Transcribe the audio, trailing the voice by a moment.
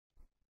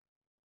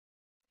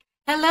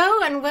Hello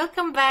and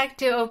welcome back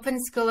to Open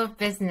School of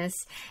Business.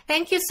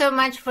 Thank you so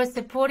much for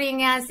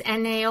supporting us,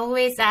 and I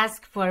always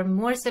ask for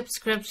more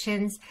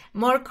subscriptions,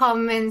 more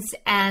comments,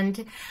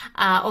 and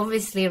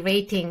obviously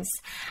ratings.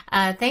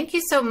 Thank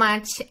you so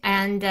much.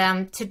 And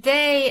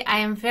today I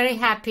am very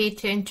happy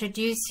to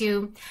introduce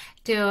you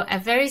to a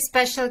very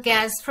special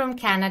guest from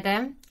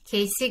Canada,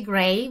 Casey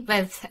Gray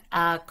with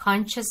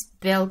Conscious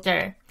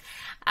Builder.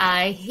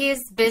 His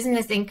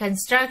business in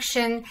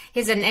construction,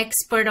 he's an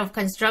expert of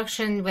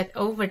construction with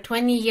over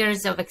 20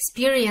 years of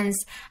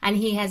experience, and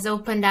he has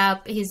opened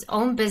up his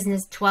own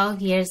business 12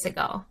 years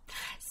ago.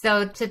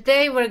 So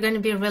today we're going to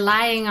be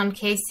relying on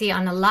Casey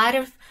on a lot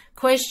of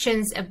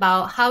questions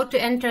about how to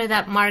enter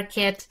that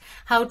market,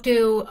 how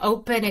to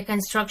open a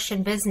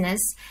construction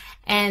business,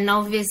 and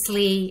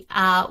obviously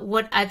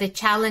what are the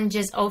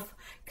challenges of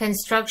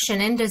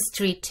construction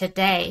industry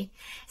today.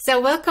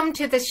 So welcome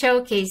to the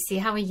show, Casey.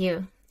 How are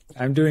you?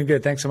 I'm doing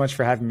good. Thanks so much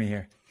for having me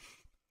here.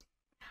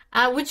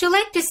 Would you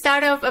like to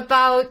start off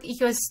about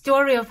your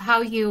story of how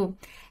you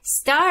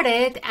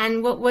started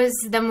and what was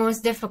the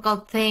most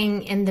difficult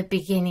thing in the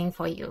beginning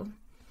for you?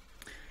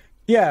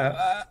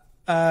 Yeah.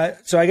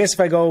 So I guess if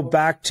I go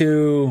back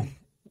to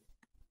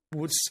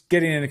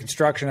getting into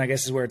construction, I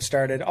guess is where it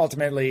started.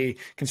 Ultimately,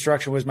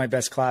 construction was my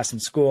best class in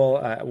school.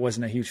 I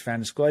wasn't a huge fan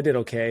of school. I did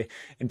okay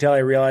until I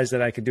realized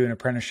that I could do an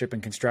apprenticeship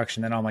in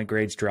construction. Then all my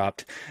grades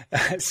dropped.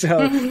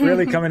 So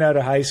really coming out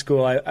of high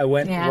school, I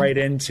went right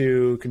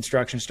into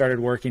construction, started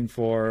working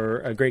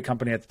for a great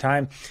company at the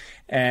time,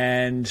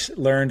 and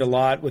learned a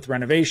lot with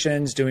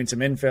renovations, doing some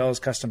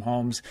infills, custom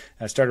homes.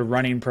 I started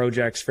running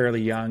projects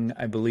fairly young.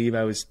 I believe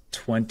I was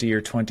 20 or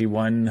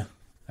 21.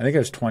 I think I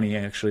was 20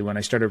 actually when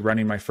I started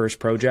running my first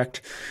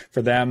project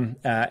for them,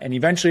 and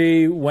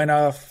eventually went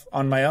off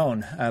on my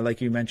own,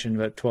 like you mentioned,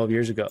 about 12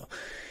 years ago.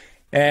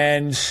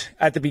 And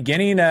at the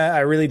beginning, I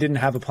really didn't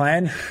have a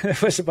plan. It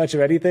wasn't much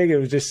of anything. It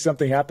was just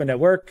something happened at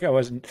work.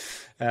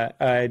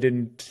 I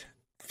didn't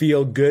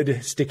feel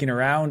good sticking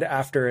around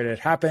after it had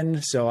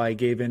happened. So I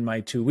gave in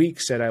my 2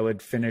 weeks, said I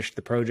would finish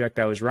the project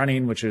I was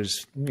running, which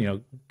was,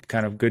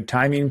 kind of good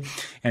timing,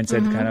 and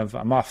said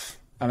I'm off.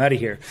 I'm out of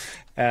here.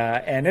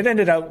 And it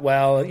ended out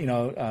well,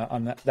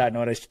 on that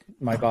note,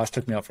 my boss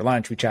took me out for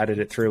lunch. We chatted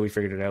it through. We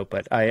figured it out.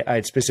 But I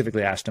had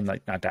specifically asked him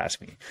not to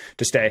ask me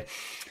to stay.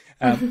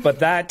 But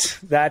that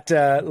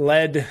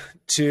led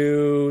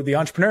to the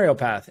entrepreneurial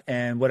path.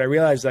 And what I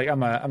realized,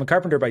 I'm a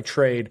carpenter by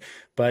trade,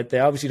 but they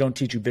obviously don't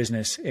teach you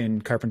business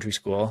in carpentry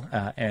school.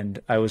 And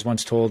I was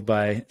once told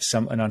by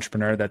an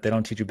entrepreneur that they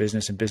don't teach you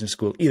business in business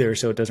school either.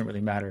 So it doesn't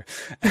really matter.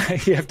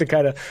 You have to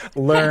kind of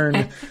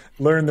learn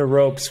the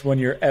ropes when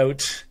you're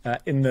out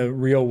in the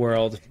real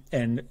world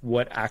and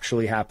what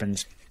actually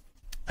happens.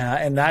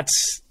 And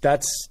that's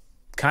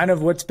kind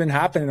of what's been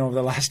happening over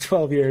the last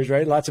 12 years,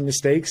 right? Lots of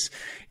mistakes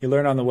you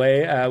learn on the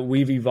way.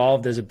 We've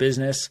evolved as a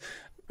business.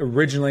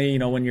 Originally,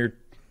 when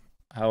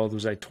how old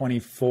was I?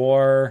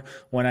 24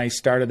 when I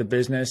started the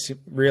business.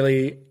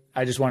 Really,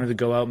 I just wanted to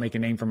go out, make a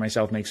name for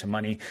myself, make some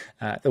money.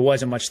 There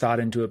wasn't much thought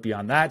into it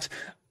beyond that.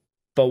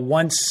 But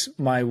once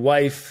my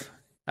wife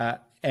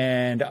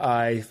and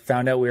I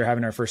found out we were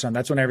having our first son,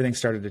 that's when everything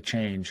started to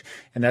change.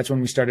 And that's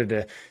when we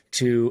started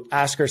to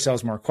ask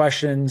ourselves more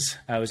questions.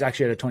 I was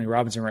actually at a Tony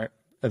Robbins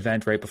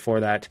event right before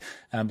that.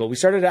 But we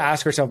started to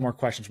ask ourselves more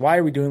questions. Why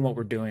are we doing what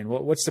we're doing?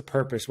 What's the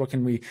purpose? How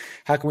can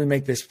we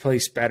make this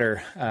place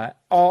better?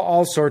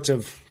 All sorts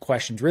of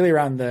questions, really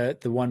around the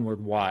one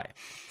word, why.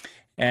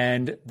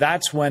 And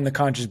that's when the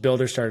Conscious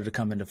Builder started to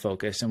come into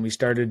focus. And we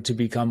started to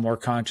become more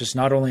conscious,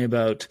 not only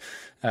about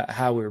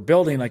how we were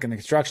building, like in the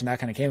construction, that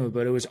kind of came,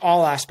 but it was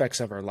all aspects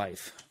of our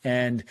life.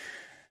 And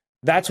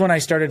that's when I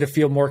started to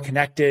feel more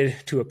connected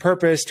to a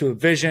purpose, to a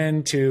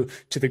vision, to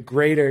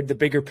the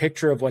bigger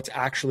picture of what's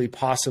actually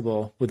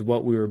possible with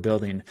what we were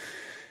building.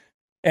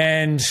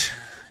 And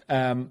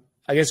I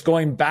guess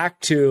going back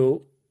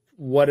to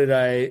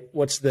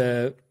what's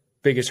the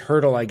biggest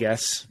hurdle, I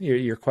guess,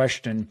 your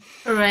question.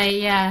 Right,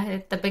 yeah,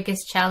 the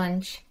biggest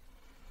challenge.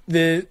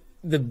 The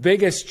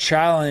biggest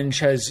challenge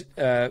has,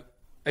 I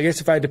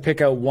guess if I had to pick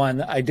out one,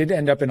 I did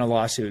end up in a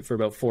lawsuit for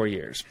about 4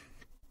 years.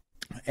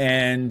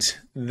 And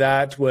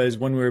that was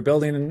when we were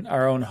building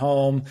our own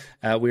home.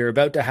 We were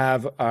about to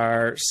have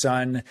our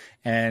son,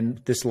 and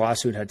this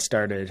lawsuit had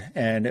started.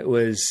 And it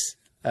was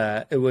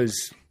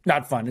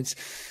not fun. It's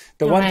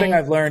the one thing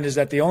I've learned is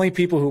that the only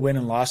people who win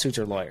in lawsuits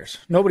are lawyers.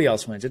 Nobody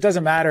else wins. It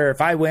doesn't matter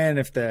if I win,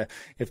 if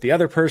the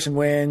other person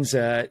wins.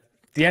 At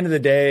the end of the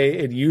day,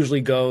 it usually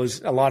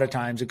goes, a lot of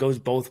times it goes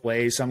both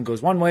ways. Some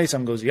goes one way,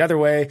 some goes the other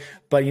way.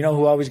 But you know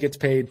who always gets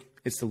paid?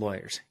 It's the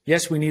lawyers.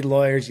 Yes, we need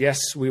lawyers.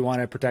 Yes, we want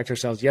to protect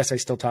ourselves. Yes, I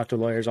still talk to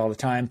lawyers all the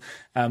time.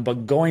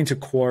 But going to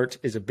court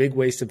is a big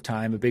waste of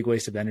time, a big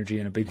waste of energy,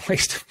 and a big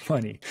waste of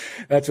money.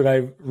 That's what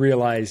I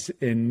realized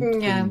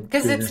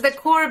because it's the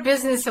core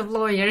business of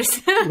lawyers.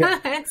 Yeah.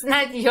 It's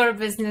not your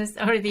business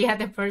or the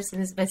other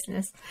person's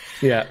business.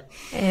 Yeah.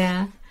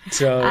 Yeah.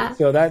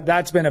 So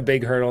that's been a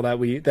big hurdle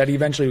that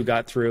eventually we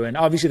got through. And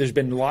obviously there's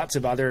been lots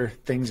of other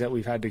things that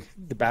we've had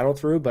to battle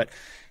through, but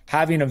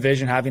having a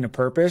vision, having a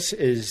purpose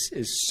is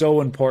so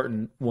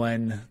important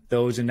when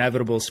those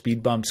inevitable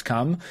speed bumps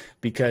come,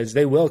 because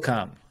they will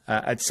come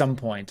at some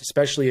point,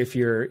 especially if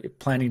you're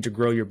planning to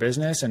grow your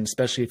business, and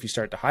especially if you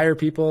start to hire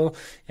people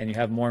and you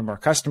have more and more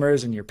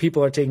customers and your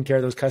people are taking care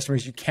of those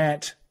customers. You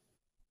can't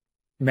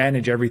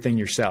manage everything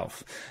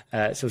yourself.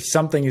 So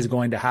something is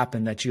going to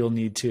happen that you'll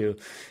need to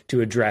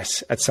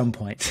address at some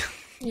point.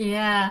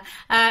 Yeah,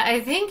 I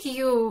think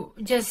you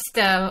just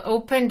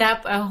opened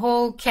up a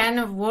whole can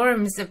of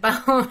worms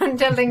about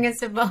telling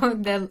us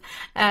about the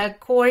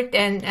court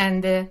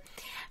and the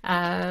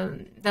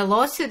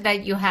lawsuit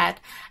that you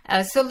had.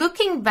 So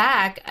looking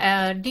back,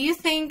 do you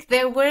think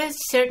there were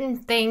certain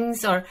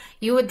things, or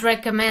you would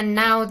recommend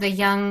now the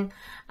young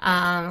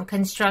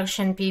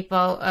construction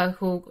people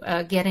who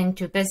get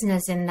into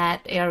business in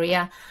that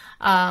area?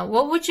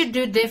 What would you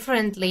do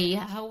differently?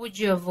 How would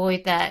you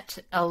avoid that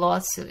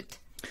lawsuit?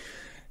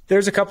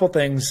 There's a couple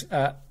things.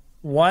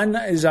 One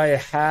is I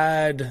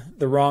had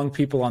the wrong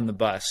people on the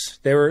bus.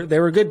 They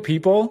were good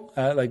people,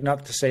 like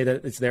not to say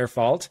that it's their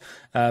fault,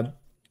 but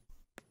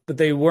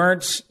they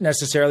weren't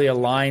necessarily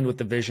aligned with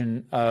the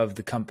vision of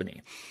the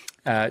company.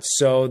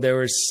 So there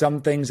were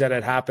some things that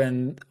had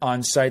happened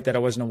on site that I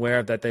wasn't aware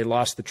of, that they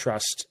lost the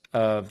trust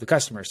of the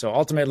customer. So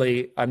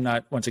ultimately, I'm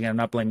not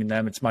blaming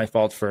them. It's my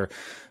fault for,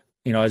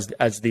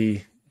 as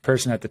the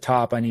person at the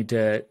top, I need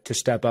to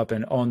step up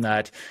and own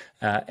that.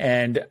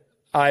 And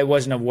I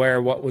wasn't aware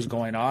of what was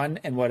going on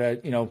and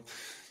what,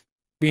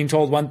 being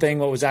told one thing,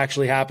 what was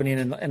actually happening,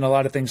 and a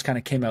lot of things kind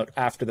of came out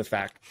after the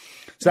fact.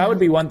 So that would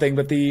be one thing.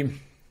 But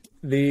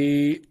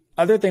the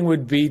other thing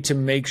would be to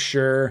make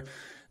sure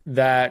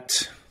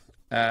that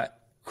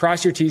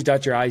cross your T's,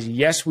 dot your I's.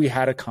 Yes, we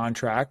had a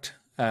contract,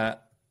 and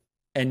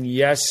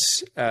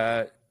yes,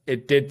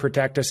 it did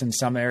protect us in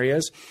some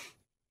areas,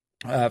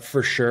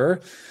 for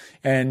sure.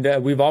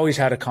 And we've always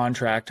had a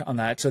contract on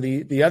that. So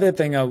the other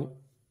thing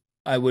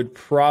I would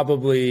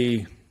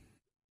probably,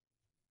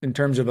 in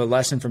terms of a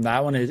lesson from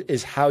that one,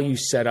 is how you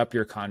set up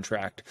your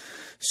contract.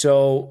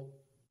 So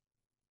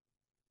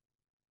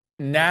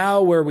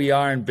now where we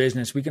are in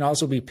business, we can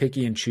also be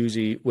picky and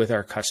choosy with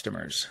our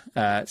customers.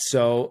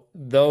 So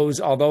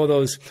although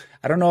those,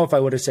 I don't know if I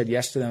would have said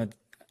yes to them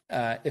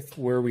if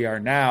where we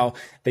are now,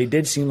 they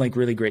did seem like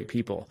really great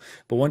people.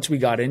 But once we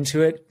got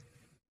into it,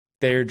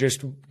 there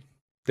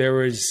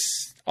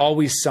was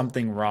always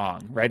something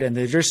wrong, right? And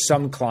there's just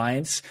some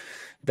clients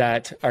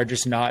that are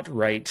just not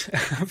right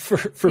for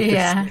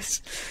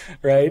business,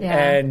 right?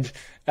 Yeah.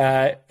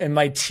 And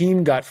my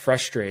team got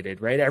frustrated,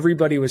 right?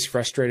 Everybody was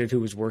frustrated who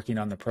was working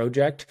on the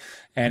project,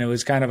 and it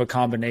was kind of a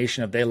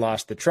combination of they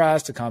lost the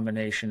trust, a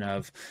combination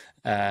of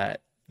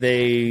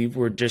they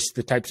were just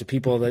the types of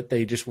people that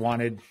they just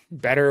wanted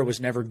better. It was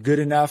never good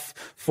enough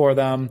for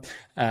them,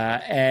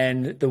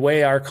 and the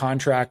way our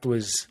contract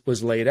was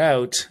laid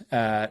out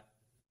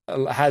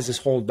has this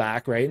hold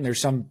back, right? And there's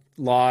some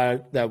law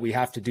that we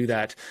have to do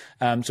that.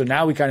 So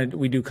now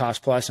we do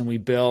cost plus, and we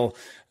bill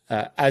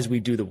as we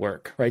do the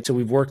work, right? So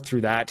we've worked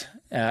through that,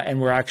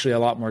 and we're actually a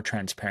lot more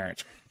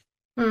transparent.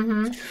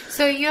 Mm-hmm.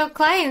 So your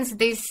clients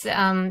these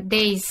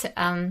days,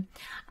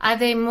 are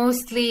they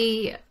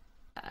mostly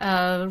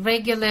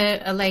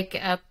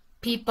regular,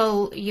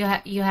 people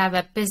you have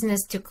a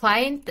business to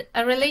client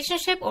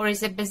relationship, or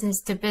is it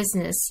business to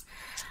business?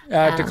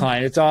 To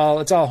client, it's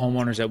all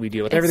homeowners that we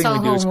deal with. Everything we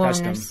do is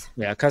custom.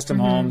 Yeah, custom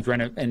homes,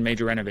 and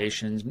major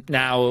renovations.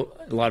 Now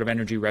a lot of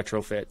energy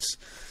retrofits.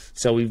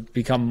 So we've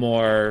become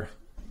more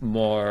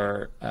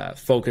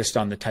focused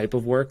on the type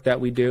of work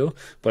that we do,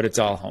 but it's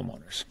all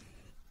homeowners.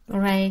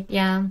 Right.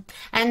 Yeah,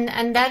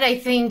 and that I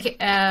think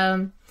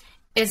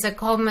is a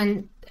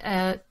common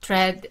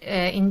thread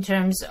in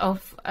terms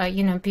of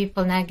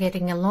people not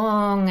getting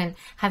along and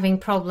having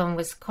problem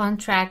with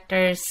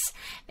contractors.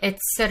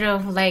 It's sort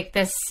of like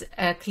this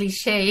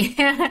cliche.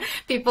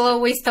 People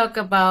always talk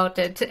about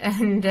it,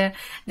 and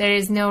there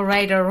is no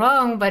right or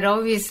wrong, but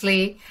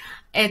obviously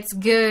it's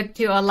good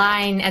to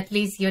align at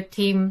least your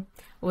team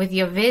with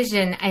your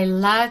vision. I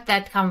love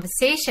that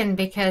conversation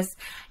because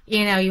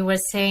you were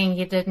saying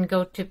you didn't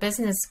go to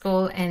business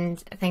school and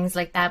things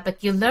like that,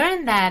 but you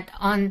learned that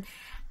on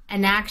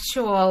an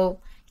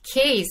actual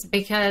case,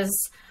 because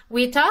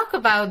we talk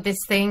about these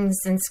things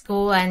in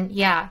school, and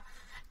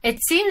it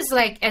seems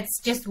like it's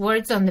just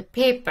words on the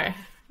paper.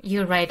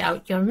 You write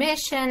out your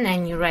mission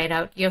and you write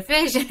out your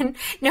vision.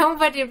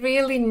 Nobody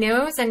really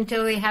knows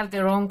until they have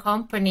their own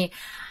company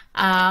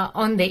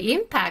on the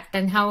impact,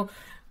 and how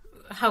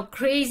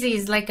crazy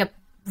is like a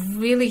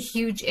really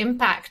huge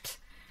impact.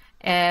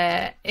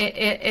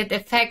 It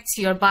affects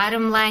your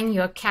bottom line,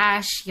 your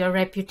cash, your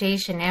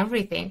reputation,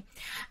 everything.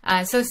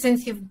 So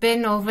since you've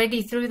been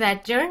already through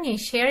that journey,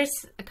 share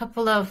a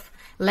couple of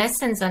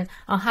lessons on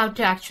how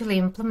to actually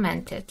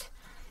implement it.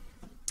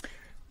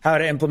 How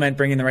to implement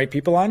bringing the right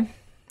people on?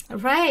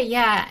 Right,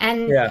 yeah.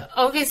 And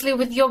obviously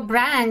with your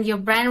brand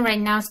right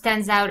now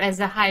stands out as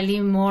a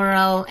highly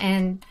moral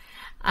and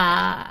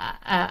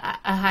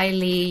a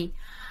highly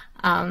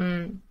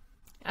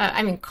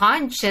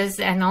conscious,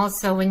 and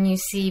also when you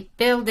see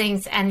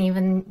buildings and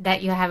even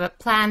that you have a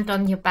plant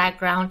on your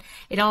background,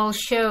 it all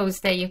shows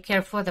that you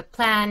care for the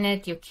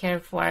planet, you care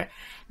for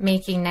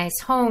making nice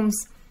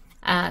homes.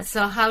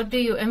 So how do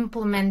you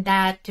implement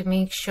that to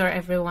make sure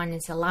everyone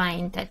is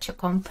aligned at your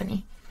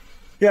company?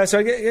 Yeah, so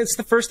I guess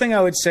the first thing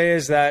I would say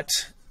is that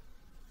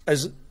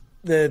as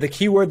the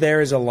key word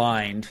there is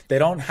aligned. They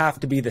don't have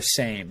to be the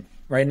same,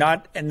 right?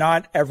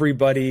 Not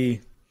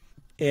everybody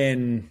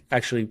in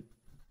actually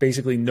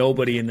basically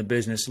nobody in the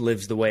business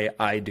lives the way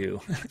I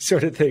do,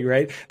 sort of thing,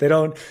 right? They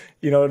don't,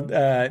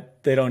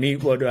 they don't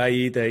eat what I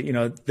eat.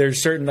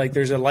 There's certain,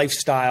 there's a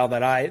lifestyle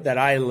that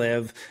I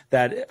live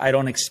that I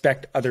don't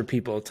expect other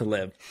people to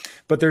live.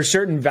 But there's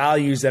certain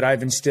values that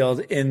I've instilled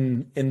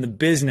in the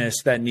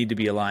business that need to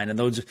be aligned. And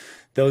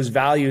those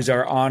values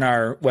are on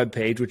our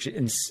webpage,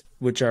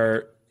 which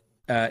are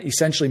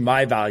essentially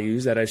my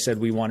values that I've said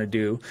we want to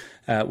do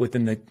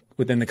within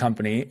the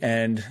company.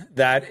 And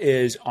that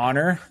is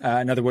honor.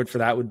 Another word for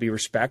that would be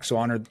respect. So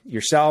honor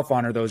yourself,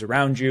 honor those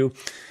around you,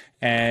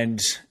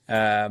 and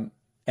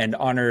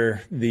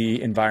honor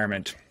the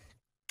environment.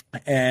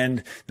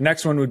 And the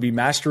next one would be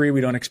mastery.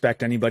 We don't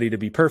expect anybody to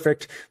be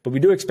perfect, but we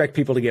do expect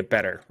people to get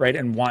better, right?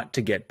 And want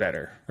to get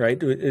better,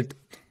 right?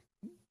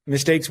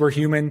 Mistakes, we're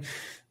human.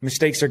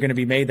 Mistakes are going to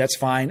be made. That's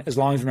fine. As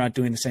long as we're not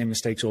doing the same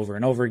mistakes over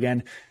and over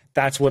again.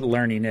 That's what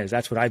learning is.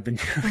 That's what I've been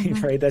doing,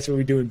 right? That's what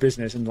we do in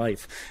business and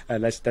life.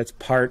 That's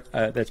part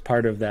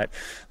of that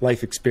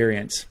life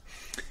experience.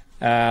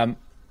 And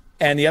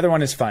the other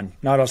one is fun.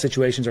 Not all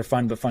situations are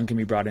fun, but fun can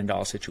be brought into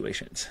all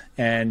situations.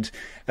 And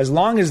as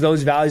long as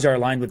those values are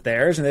aligned with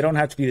theirs, and they don't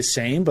have to be the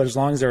same, but as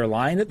long as they're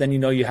aligned, then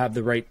you have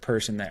the right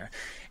person there.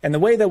 And the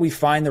way that we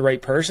find the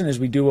right person is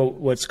we do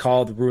what's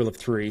called the rule of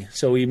three.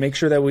 So we make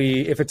sure that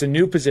if it's a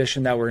new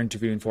position that we're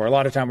interviewing for, a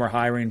lot of time we're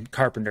hiring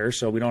carpenters,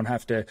 so we don't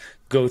have to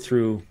go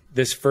through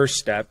this first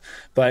step,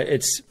 but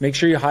it's make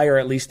sure you hire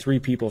at least 3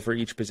 people for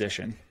each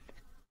position.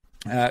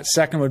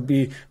 Second would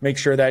be make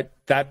sure that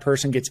that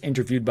person gets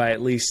interviewed by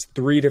at least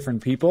 3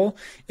 different people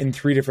in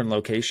 3 different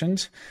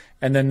locations.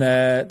 And then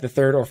the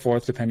third or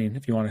fourth, depending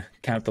if you want to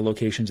count the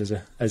locations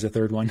as a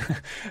third one,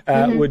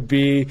 would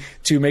be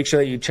to make sure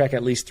that you check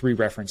at least 3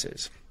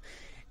 references.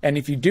 And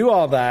if you do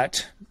all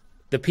that,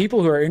 the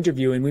people who are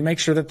interviewing, we make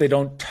sure that they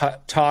don't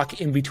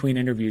talk in between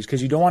interviews,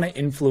 because you don't want to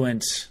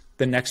influence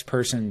the next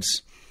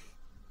person's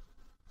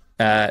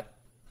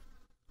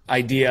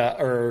idea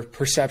or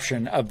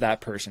perception of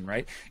that person,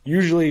 right?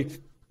 Usually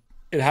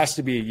it has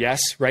to be a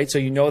yes, right? So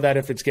you know that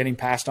if it's getting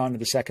passed on to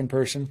the second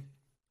person,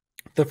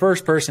 the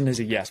first person is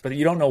a yes, but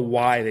you don't know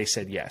why they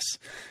said yes,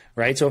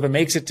 right? So if it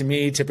makes it to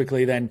me,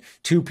 typically then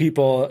 2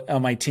 people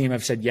on my team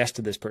have said yes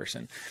to this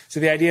person. So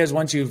the idea is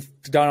once you've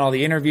done all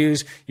the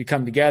interviews, you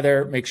come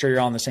together, make sure you're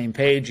all on the same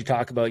page. You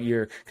talk about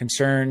your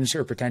concerns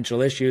or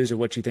potential issues or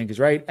what you think is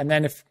right. And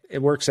then if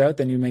it works out,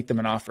 then you make them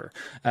an offer.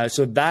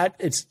 So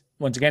that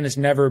once again, it's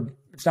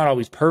not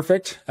always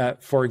perfect.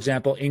 For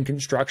example, in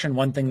construction,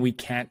 one thing we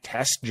can't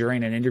test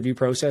during an interview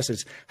process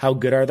is how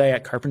good are they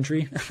at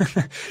carpentry?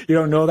 You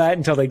don't know that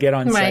until they get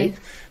on site.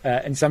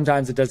 And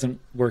sometimes it doesn't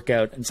work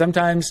out. And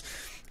sometimes,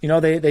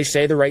 they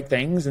say the right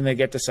things and they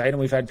get to site. And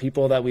we've had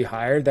people that we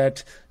hired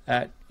that,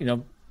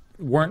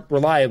 weren't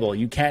reliable.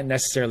 You can't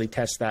necessarily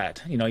test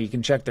that. You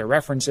can check their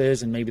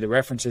references and maybe the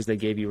references they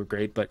gave you were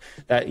great, but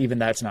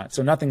that's not.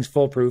 So nothing's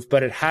foolproof,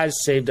 but it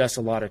has saved us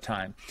a lot of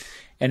time.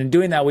 And in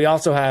doing that, we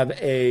also have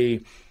a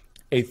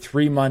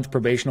 3-month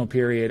probational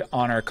period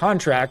on our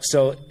contract.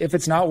 So if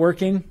it's not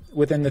working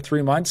within the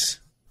 3 months,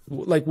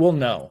 we'll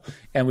know.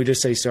 And we just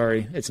say,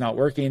 sorry, it's not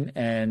working.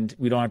 And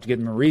we don't have to give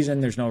them a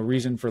reason. There's no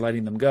reason for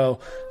letting them go.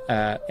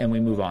 And we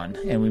move on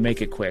and we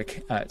make it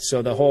quick.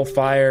 So the whole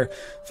hire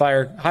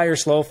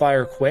slow,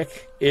 fire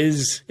quick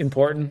is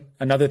important.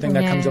 Another thing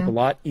that comes up a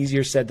lot,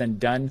 easier said than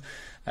done.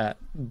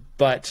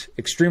 But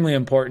extremely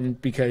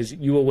important, because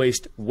you will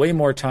waste way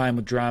more time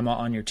with drama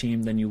on your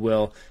team than you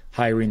will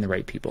hiring the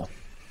right people.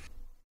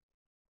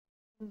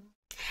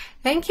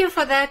 Thank you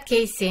for that,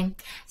 Casey.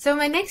 So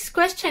my next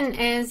question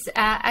is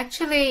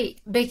actually,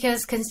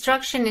 because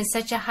construction is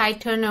such a high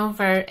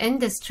turnover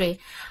industry,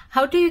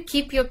 how do you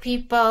keep your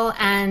people,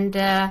 and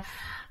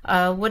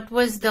what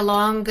was the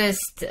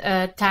longest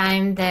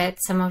time that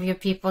some of your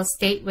people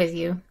stayed with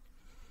you?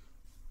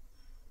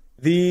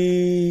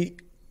 The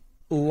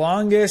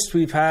longest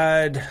we've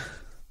had,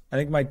 I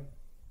think my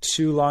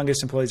 2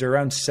 longest employees are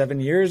around 7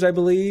 years, I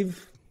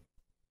believe.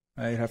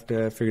 I have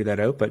to figure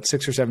that out, but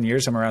 6 or 7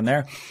 years, somewhere around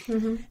there.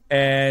 Mm-hmm.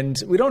 And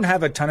we don't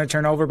have a ton of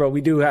turnover, but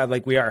we do have,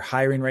 we are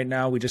hiring right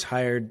now. We just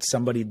hired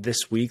somebody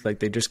this week.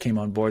 They just came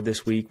on board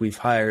this week. We've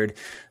hired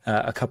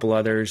a couple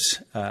others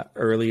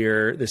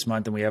earlier this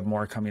month, and we have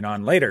more coming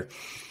on later.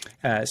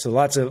 So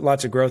lots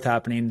of growth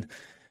happening.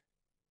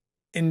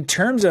 In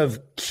terms of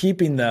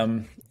keeping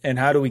them, and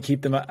how do we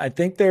keep them? I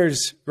think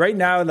there's right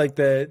now,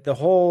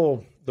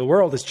 the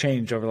world has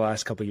changed over the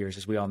last couple of years,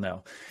 as we all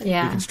know.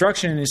 Yeah. The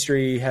construction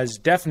industry has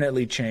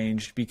definitely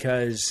changed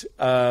because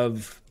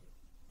of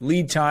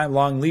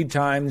long lead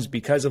times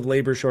because of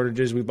labor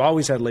shortages. We've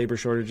always had labor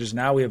shortages.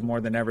 Now we have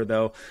more than ever,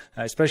 though,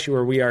 especially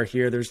where we are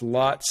here. There's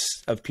lots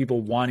of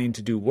people wanting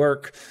to do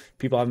work.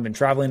 People haven't been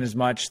traveling as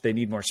much. They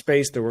need more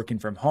space. They're working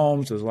from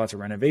home. So there's lots of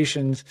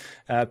renovations.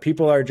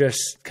 People are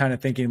just kind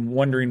of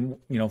wondering,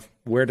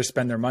 where to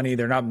spend their money.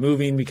 They're not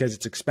moving because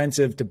it's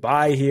expensive to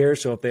buy here.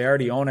 So if they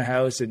already own a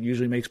house, it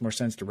usually makes more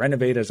sense to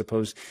renovate as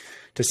opposed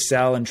to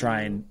sell and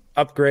try and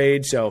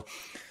upgrade. So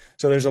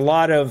there's a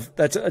lot of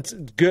that's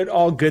good,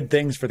 all good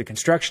things for the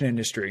construction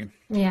industry.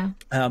 Yeah.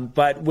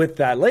 But with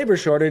that labor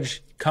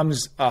shortage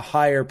comes a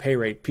higher pay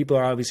rate. People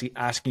are obviously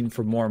asking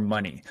for more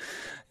money.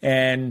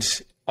 And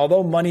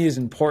although money is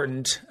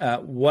important,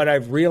 what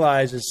I've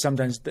realized is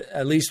sometimes,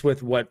 at least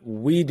with what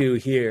we do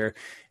here,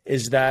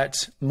 is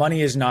that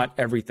money is not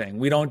everything.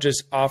 We don't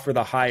just offer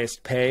the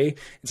highest pay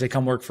and say,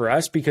 come work for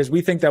us, because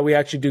we think that we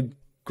actually do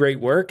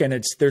great work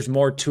and there's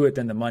more to it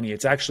than the money.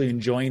 It's actually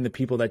enjoying the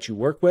people that you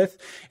work with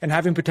and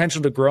having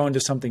potential to grow into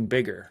something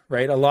bigger,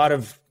 right? A lot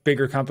of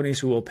bigger companies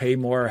who will pay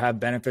more or have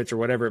benefits or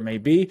whatever it may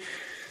be,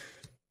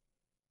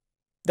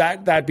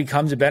 that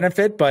becomes a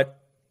benefit. But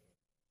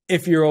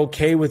if you're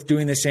okay with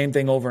doing the same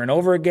thing over and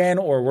over again,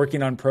 or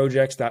working on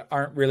projects that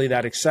aren't really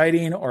that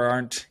exciting, or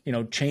aren't,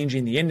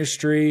 changing the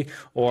industry,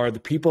 or the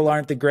people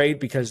aren't the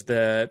great because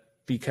the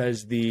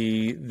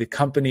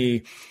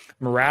company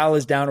morale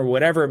is down or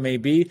whatever it may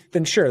be,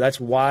 then sure, that's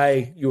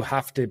why you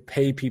have to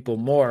pay people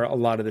more a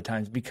lot of the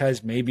times,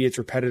 because maybe it's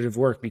repetitive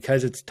work,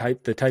 because it's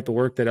the type of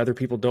work that other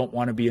people don't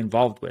want to be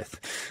involved with,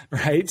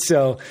 right?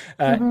 So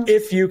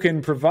if you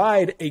can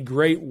provide a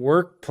great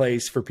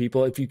workplace for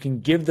people, if you can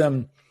give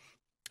them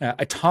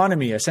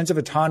autonomy, a sense of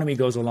autonomy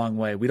goes a long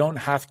way. We don't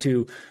have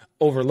to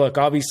overlook,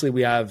 obviously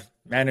we have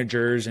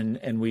managers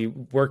and we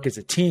work as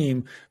a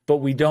team, but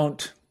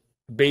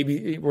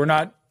we're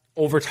not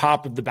over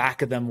top of the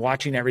back of them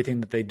watching everything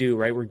that they do,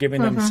 right? We're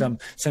giving them some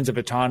sense of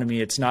autonomy.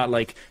 It's not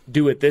like,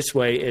 do it this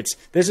way.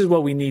 This is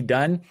what we need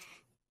done.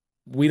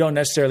 We don't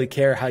necessarily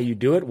care how you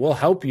do it. We'll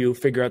help you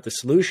figure out the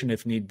solution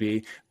if need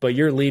be, but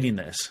you're leading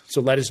this. So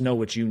let us know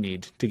what you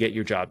need to get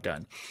your job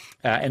done.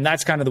 And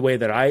that's kind of the way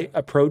that I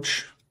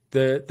approach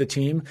the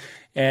team.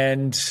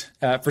 And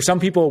for some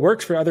people it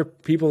works, for other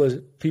people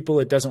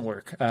it doesn't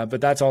work.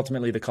 But that's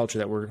ultimately the culture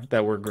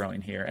that we're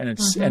growing here, and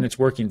it's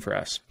working for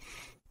us.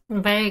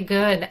 Very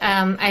good.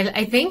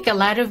 I think a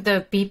lot of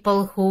the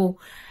people who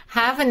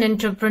have an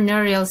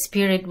entrepreneurial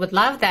spirit would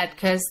love that,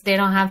 because they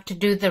don't have to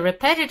do the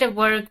repetitive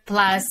work.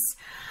 Plus,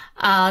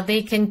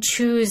 they can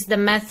choose the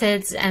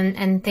methods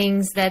and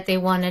things that they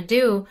want to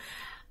do,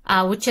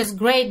 which is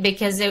great,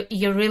 because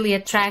you're really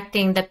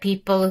attracting the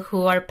people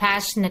who are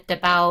passionate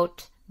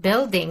about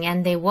building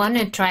and they want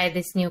to try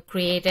this new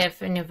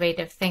creative,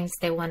 innovative things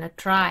they want to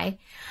try.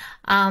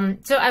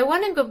 So I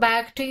want to go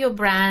back to your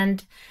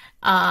brand.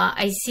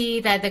 I see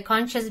that the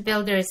Conscious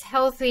Builder is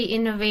healthy,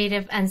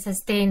 innovative, and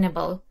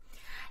sustainable.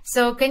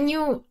 So can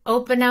you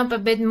open up a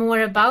bit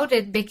more about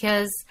it?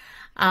 Because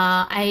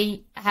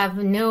I have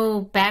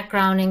no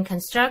background in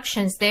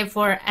constructions.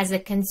 Therefore, as a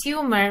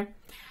consumer,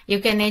 you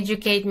can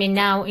educate me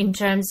now in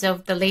terms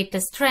of the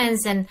latest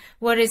trends and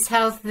what is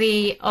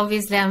healthy.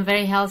 Obviously, I'm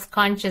very health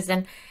conscious.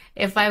 And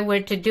if I were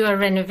to do a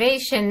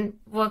renovation,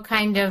 what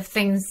kind of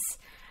things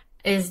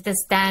is the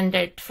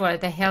standard for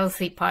the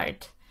healthy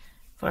part,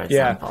 for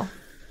example? Yeah.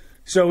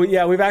 So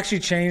we've actually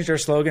changed our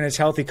slogan. It's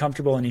healthy,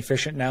 comfortable, and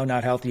efficient now,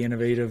 not healthy,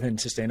 innovative, and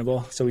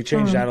sustainable. So we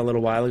changed that a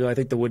little while ago. I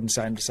think the wooden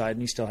sign beside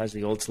me still has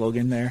the old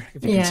slogan there,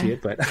 if you can see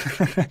it. But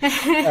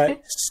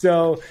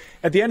so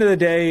at the end of the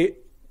day,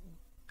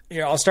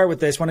 I'll start with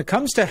this. When it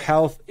comes to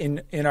health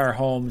in our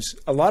homes,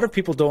 a lot of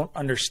people don't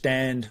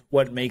understand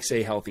what makes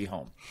a healthy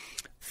home.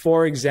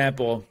 For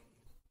example,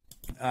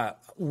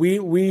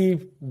 we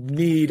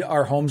need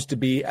our homes to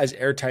be as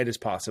airtight as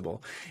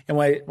possible. And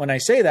when I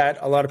say that,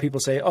 a lot of people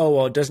say, oh,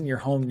 well, doesn't your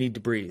home need to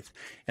breathe?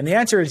 And the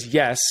answer is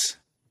yes,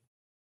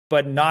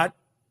 but not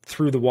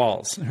through the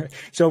walls.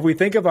 So if we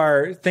think of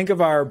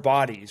our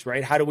bodies,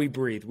 right? How do we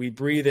breathe? We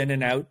breathe in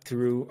and out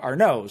through our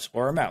nose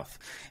or our mouth.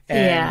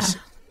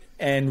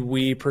 And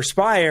we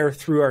perspire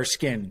through our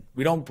skin.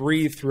 We don't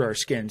breathe through our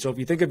skin. So if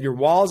you think of your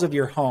walls of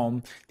your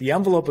home, the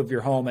envelope of your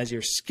home as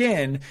your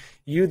skin,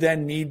 you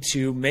then need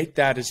to make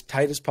that as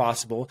tight as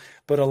possible,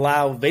 but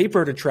allow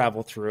vapor to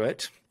travel through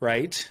it,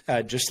 right?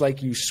 Just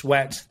like you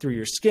sweat through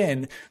your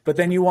skin, but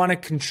then you want to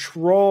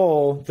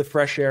control the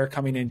fresh air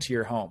coming into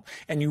your home.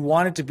 And you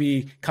want it to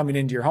be coming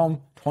into your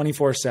home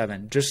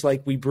 24/7, just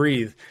like we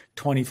breathe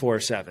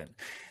 24/7.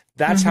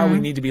 That's how we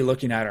need to be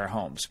looking at our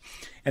homes.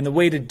 And the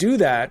way to do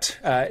that,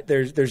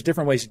 there's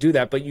different ways to do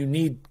that, but you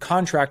need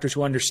contractors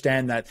who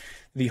understand that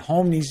the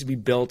home needs to be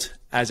built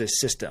as a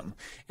system.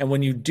 And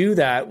when you do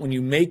that, when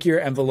you make your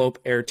envelope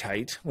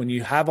airtight, when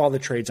you have all the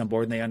trades on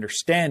board and they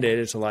understand it,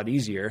 it's a lot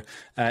easier.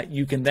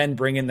 You can then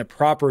bring in the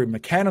proper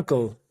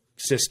mechanical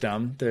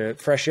system, the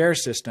fresh air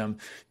system,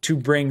 to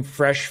bring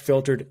fresh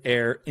filtered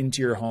air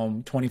into your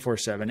home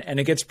 24/7. And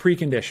it gets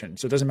preconditioned.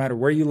 So it doesn't matter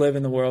where you live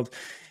in the world.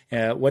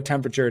 what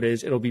temperature it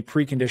is. It'll be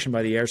preconditioned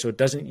by the air, so it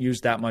doesn't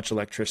use that much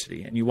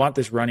electricity. And you want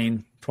this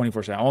running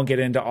 24/7. I won't get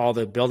into all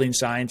the building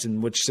science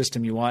and which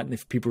system you want. And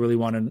if people really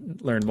want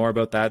to learn more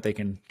about that, they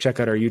can check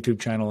out our YouTube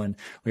channel, and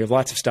we have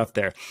lots of stuff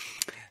there.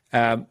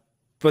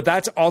 But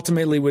that's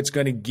ultimately what's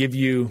going to give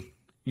you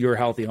your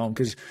healthy home,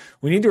 because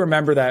we need to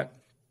remember that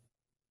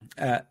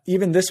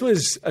even this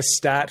was a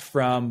stat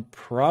from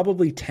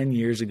probably 10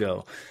 years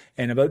ago.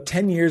 And about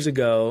 10 years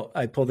ago,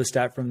 I pulled a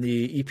stat from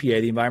the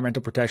EPA, the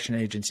Environmental Protection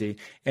Agency,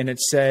 and it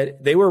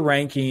said they were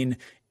ranking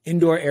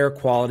indoor air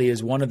quality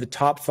as one of the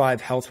top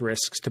 5 health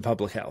risks to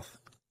public health,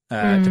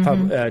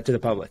 to the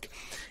public.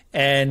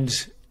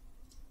 And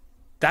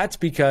that's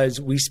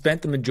because we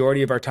spent the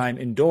majority of our time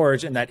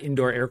indoors, and that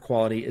indoor air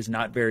quality is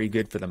not very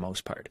good for the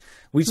most part.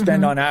 We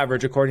spend on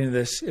average, according to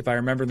this, if I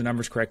remember the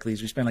numbers correctly,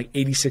 we spend like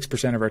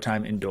 86% of our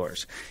time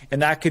indoors.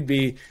 And that could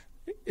be,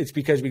 it's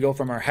because we go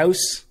from our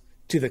house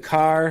to the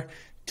car,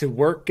 to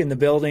work in the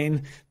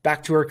building,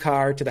 back to our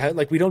car, to the house.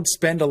 Like, we don't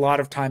spend a lot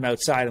of time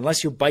outside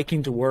unless you're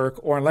biking to work,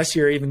 or unless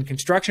you're even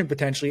construction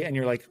potentially, and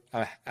you're like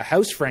a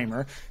house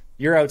framer,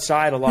 you're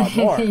outside a lot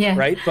more,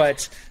 right?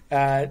 But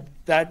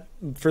that,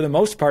 for the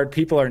most part,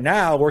 people are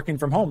now working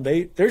from home.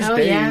 There's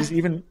days,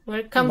 even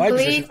in my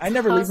position, I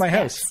never leave my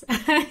house.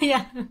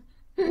 Yeah.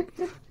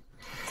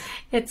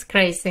 It's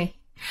crazy.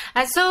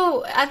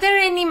 So are there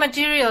any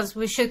materials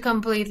we should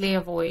completely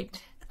avoid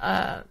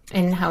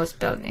in house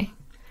building?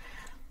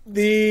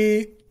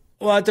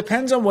 Well, it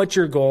depends on what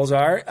your goals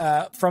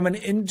are. From an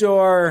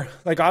indoor,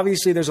 like,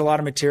 obviously there's a lot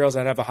of materials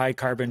that have a high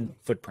carbon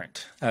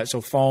footprint. So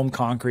foam,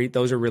 concrete,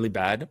 those are really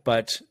bad,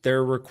 but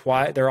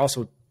they're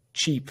also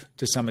cheap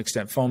to some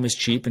extent. Foam is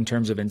cheap in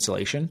terms of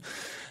insulation,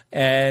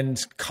 and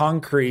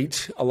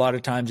concrete a lot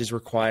of times is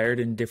required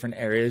in different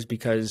areas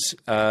because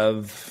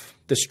of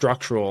the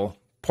structural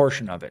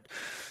portion of it.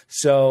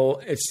 So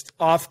it's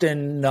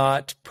often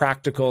not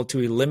practical to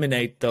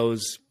eliminate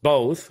those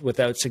both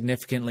without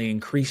significantly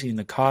increasing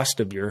the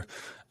cost of your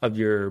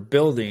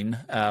building.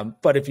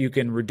 But if you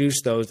can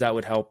reduce those, that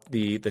would help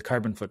the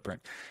carbon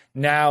footprint.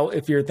 Now,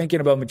 if you're thinking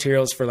about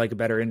materials for like a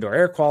better indoor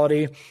air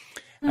quality,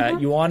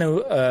 you want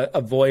to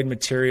avoid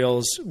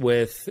materials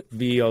with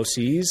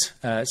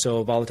VOCs,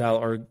 so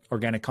volatile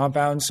organic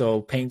compounds,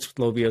 so paints,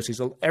 low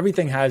VOCs.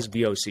 Everything has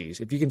VOCs.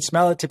 If you can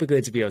smell it, typically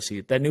it's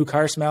VOC. That new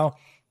car smell,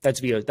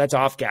 that's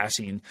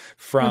off-gassing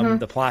from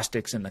the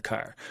plastics in the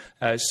car.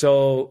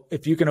 So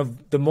if you can,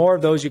 the more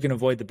of those you can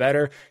avoid, the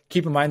better.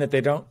 Keep in mind that they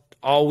don't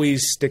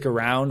always stick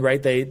around,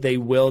 right? They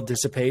will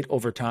dissipate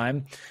over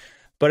time.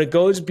 But it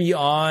goes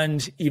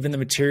beyond even the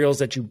materials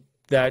that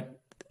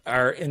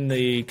are in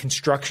the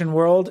construction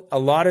world. A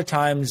lot of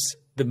times,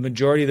 the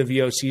majority of the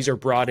VOCs are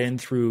brought in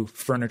through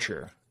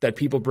furniture that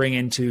people bring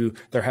into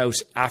their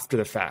house after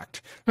the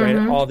fact, right?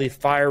 All the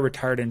fire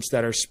retardants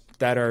that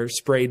are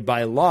sprayed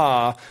by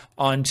law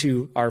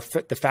onto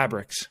the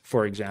fabrics,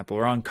 for example,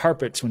 or on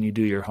carpets when you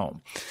do your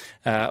home,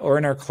 or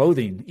in our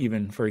clothing,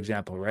 even, for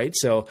example, right?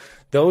 So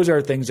those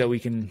are things that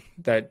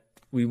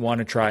we want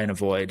to try and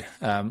avoid.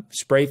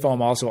 Spray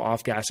foam also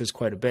off gases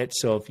quite a bit.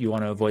 So if you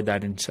want to avoid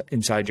that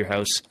inside your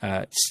house,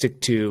 stick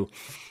to,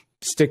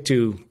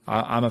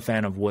 I'm a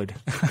fan of wood.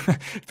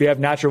 If you have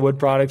natural wood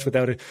products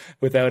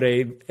without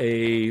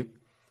a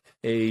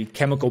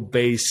chemical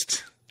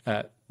based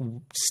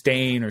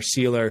stain or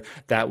sealer,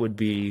 that would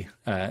be,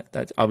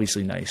 that's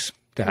obviously nice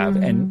to have.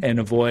 And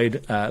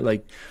avoid,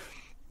 like,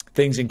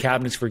 things in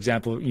cabinets, for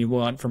example, you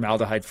want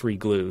formaldehyde free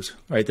glues,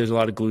 right? There's a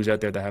lot of glues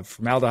out there that have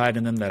formaldehyde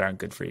in them that aren't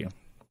good for you.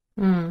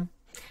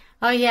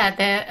 Oh yeah,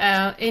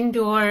 the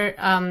indoor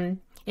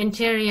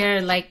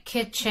interior, like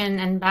kitchen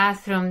and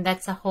bathroom,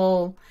 that's a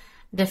whole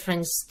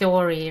different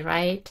story,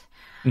 right?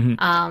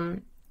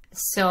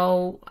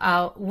 So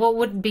what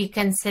would be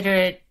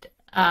considered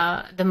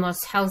the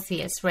most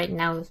healthiest right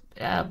now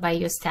by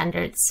your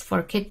standards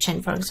for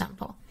kitchen, for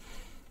example?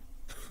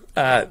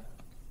 I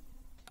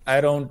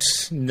don't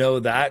know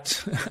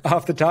that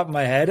off the top of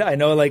my head. I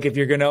know, like, if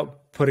you're going to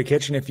put a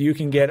kitchen, if you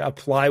can get a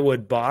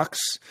plywood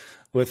box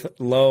with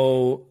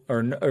no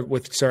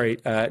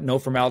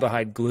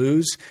formaldehyde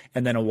glues,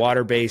 and then a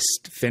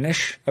water-based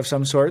finish of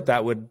some sort,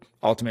 that would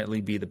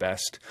ultimately be the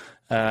best.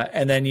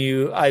 And then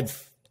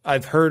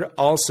I've heard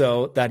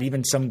also that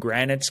even some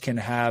granites can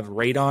have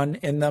radon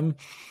in them.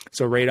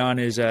 So radon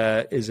is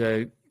a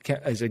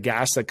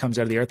gas that comes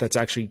out of the earth that's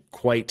actually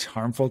quite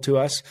harmful to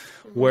us.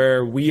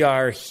 Where we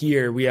are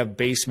here, we have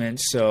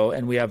basements,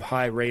 and we have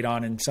high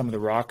radon in some of the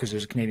rock because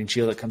there's a Canadian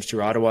Shield that comes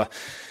through Ottawa.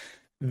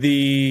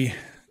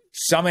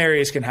 Some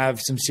areas can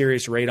have some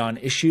serious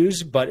radon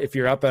issues, but if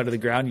you're up out of the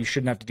ground, you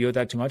shouldn't have to deal with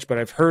that too much. But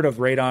I've heard of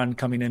radon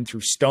coming in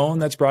through stone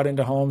that's brought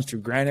into homes, through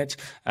granite.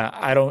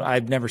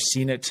 I've never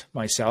seen it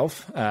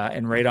myself.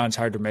 And radon's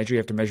hard to measure. You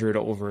have to measure it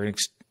over an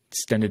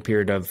extended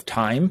period of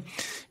time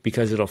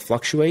because it'll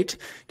fluctuate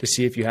to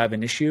see if you have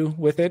an issue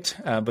with it.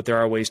 But there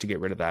are ways to get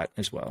rid of that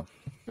as well.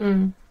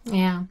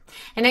 Yeah.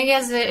 And I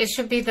guess it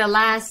should be the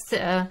last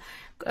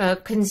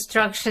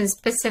construction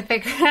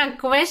specific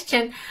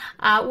question.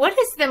 What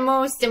is the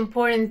most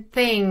important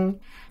thing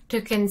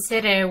to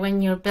consider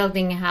when you're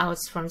building a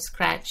house from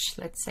scratch?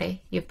 Let's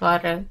say you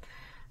bought a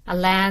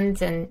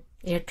land and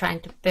you're trying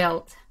to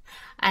build,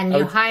 and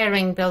you're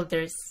hiring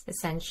builders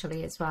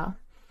essentially as well.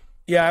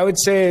 Yeah, I would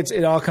say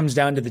it all comes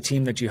down to the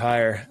team that you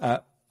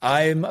hire.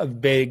 I'm a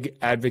big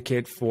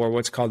advocate for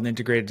what's called an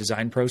integrated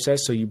design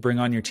process. So you bring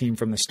on your team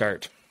from the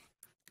start.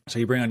 So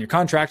you bring on your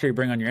contractor, you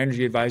bring on your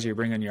energy advisor, you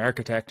bring on your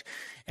architect,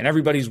 and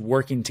everybody's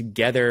working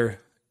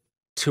together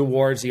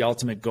towards the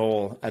ultimate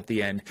goal at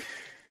the end.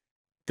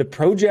 The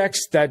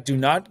projects that do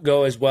not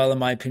go as well, in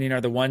my opinion,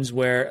 are the ones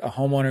where a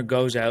homeowner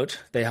goes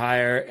out, they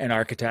hire an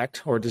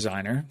architect or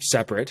designer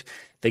separate,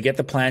 they get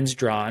the plans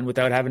drawn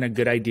without having a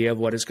good idea of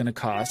what it's going to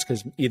cost,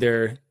 because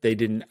either they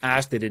didn't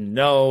ask, they didn't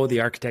know, the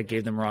architect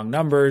gave them wrong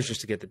numbers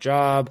just to get the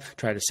job,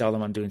 try to sell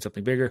them on doing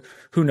something bigger.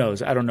 Who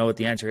knows? I don't know what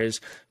the answer is,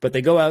 but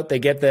they go out, they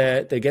get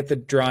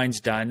the drawings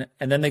done,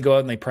 and then they go out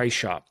and they price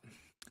shop.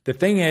 The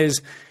thing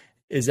is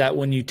that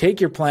when you take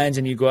your plans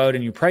and you go out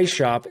and you price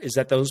shop, is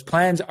that those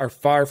plans are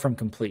far from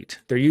complete.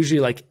 They're usually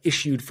like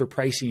issued for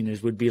pricing,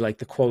 would be like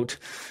the quote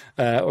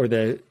or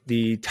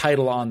the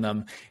title on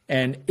them.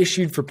 And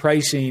issued for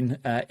pricing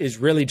is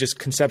really just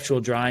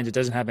conceptual drawings. It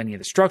doesn't have any of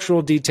the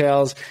structural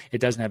details.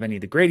 It doesn't have any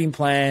of the grading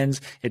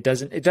plans. It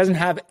doesn't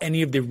have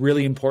any of the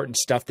really important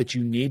stuff that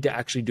you need to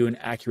actually do an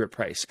accurate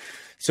price.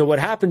 So what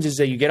happens is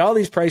that you get all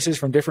these prices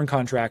from different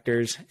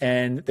contractors,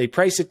 and they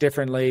price it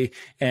differently,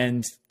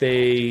 and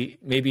they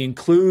maybe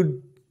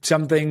include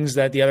some things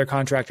that the other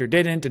contractor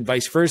didn't, and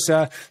vice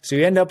versa. So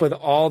you end up with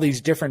all these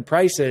different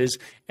prices,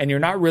 and you're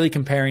not really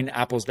comparing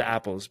apples to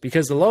apples,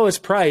 because the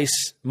lowest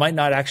price might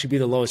not actually be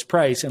the lowest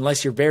price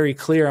unless you're very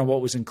clear on what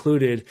was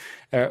included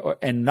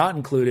and not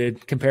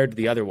included compared to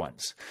the other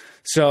ones.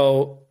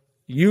 So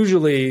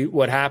usually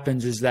what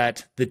happens is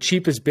that the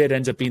cheapest bid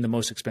ends up being the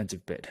most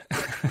expensive bid,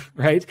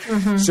 right?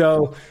 Mm-hmm.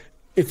 So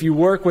if you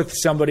work with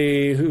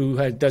somebody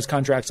who does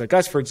contracts like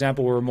us, for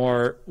example, we're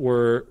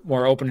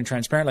more open and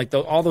transparent, like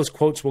all those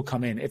quotes will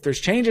come in. If there's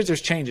changes,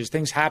 there's changes.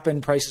 Things happen,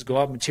 prices go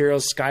up,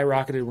 materials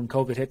skyrocketed when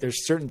COVID hit.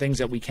 There's certain things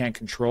that we can't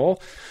control.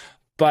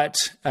 But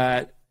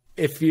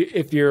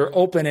if you're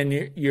open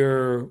and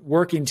you're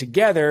working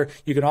together,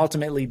 you can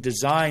ultimately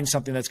design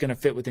something that's going to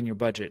fit within your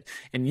budget.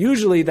 And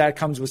usually that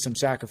comes with some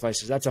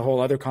sacrifices. That's a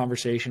whole other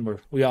conversation where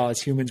we all, as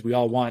humans, we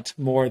all want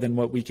more than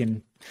what we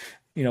can,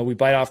 we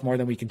bite off more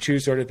than we can chew,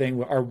 sort of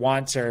thing. Our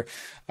wants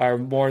are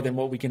more than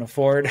what we can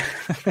afford.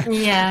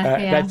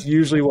 Yeah. That's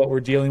usually what we're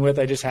dealing with.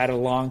 I just had a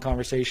long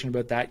conversation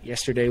about that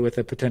yesterday with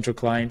a potential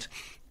client,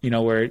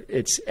 where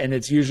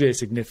it's usually a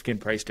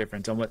significant price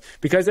difference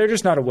because they're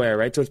just not aware,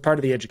 right? So it's part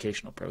of the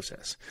educational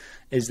process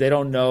is they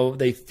don't know,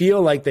 they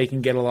feel like they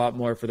can get a lot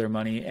more for their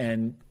money,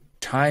 and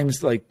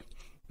times like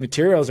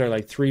materials are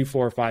like 3,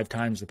 4, 5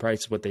 times the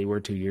price of what they were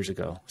 2 years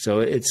ago. So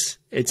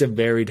it's a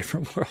very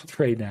different world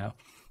right now.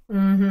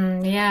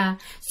 Mm-hmm, yeah.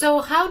 So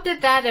how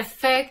did that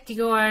affect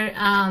your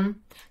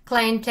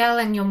clientele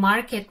and your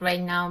market right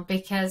now?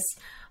 Because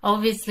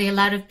obviously a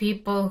lot of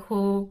people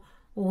who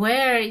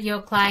were your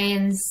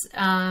clients,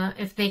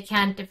 if they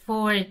can't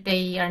afford,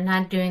 they are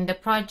not doing the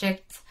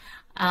project,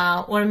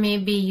 or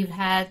maybe you've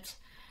had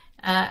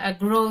a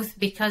growth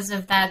because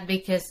of that,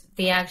 because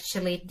they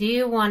actually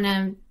do want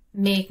to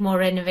make more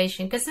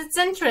renovation. Because it's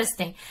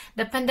interesting.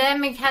 The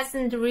pandemic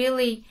hasn't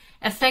really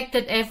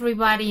affected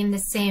everybody in the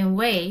same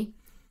way.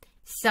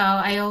 So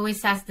I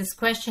always ask this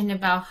question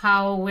about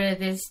how were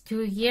these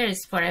 2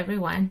 years for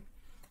everyone?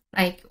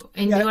 Like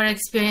in your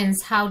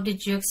experience, how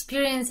did you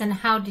experience and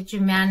how did you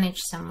manage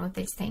some of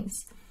these things?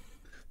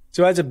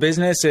 So as a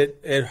business,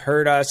 it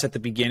hurt us at the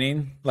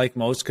beginning, like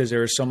most, because there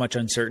was so much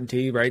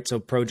uncertainty, right? So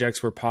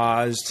projects were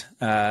paused.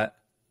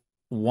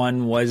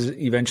 One was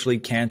eventually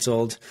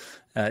canceled.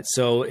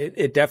 So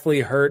it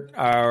definitely hurt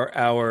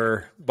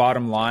our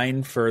bottom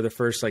line for the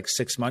first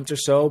 6 months or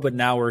so, but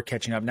now we're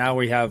catching up. Now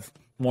we have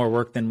more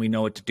work than we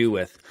know what to do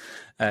with.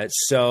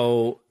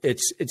 So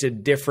it's a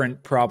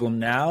different problem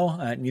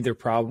now. Neither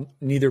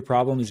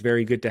problem is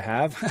very good to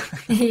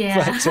have.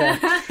 Yeah.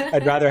 But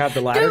I'd rather have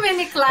the latter. Too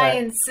many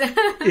clients.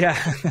 Yeah.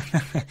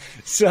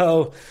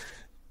 So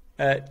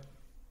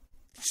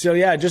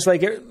yeah, just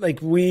like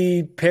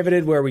we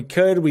pivoted where we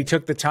could. We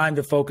took the time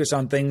to focus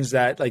on things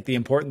that, like the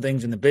important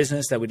things in the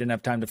business that we didn't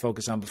have time to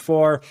focus on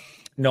before,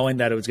 knowing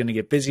that it was going to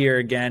get busier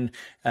again.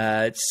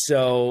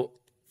 So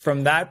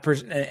from that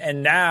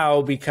and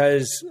now,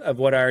 because of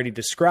what I already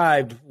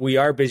described, we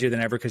are busier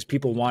than ever because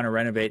people want to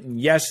renovate. And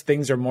yes,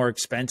 things are more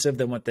expensive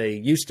than what they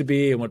used to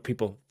be and what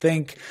people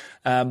think,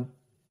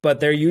 but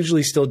they're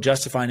usually still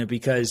justifying it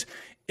because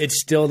it's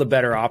still the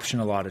better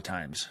option a lot of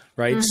times,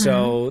 right? Mm-hmm.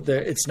 So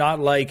it's not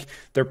like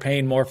they're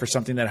paying more for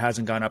something that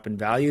hasn't gone up in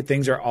value.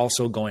 Things are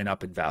also going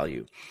up in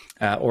value,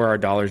 or our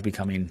dollar's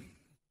becoming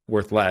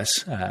worth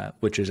less,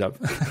 which is up,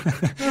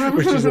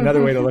 which is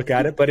another way to look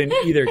at it. But in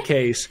either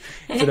case,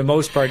 for the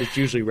most part, it's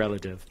usually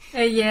relative.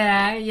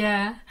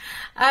 Yeah.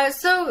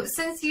 So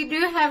since you do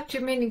have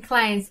too many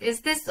clients,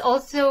 is this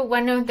also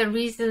one of the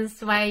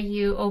reasons why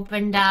you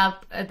opened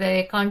up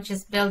the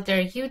Conscious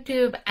Builder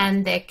YouTube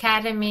and the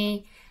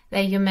Academy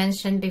that you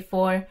mentioned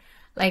before?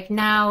 like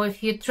now,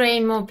 if you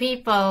train more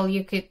people,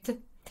 you could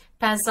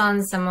pass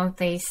on some of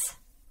the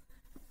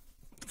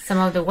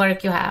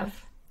work you have.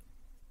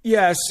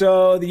 Yeah,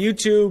 so the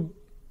YouTube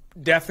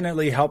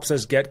definitely helps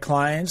us get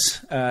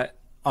clients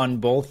on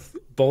both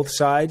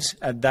sides.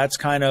 That's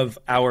kind of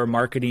our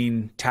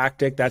marketing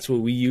tactic. That's what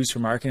we use for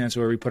marketing. That's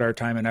where we put our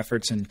time and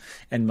efforts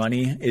and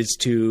money, is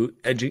to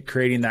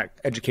creating that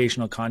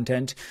educational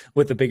content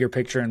with the bigger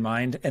picture in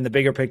mind. And the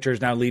bigger picture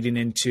is now leading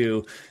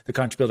into the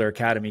Country Builder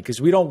Academy,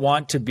 because we don't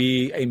want to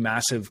be a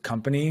massive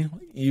company.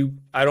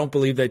 I don't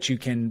believe that you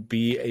can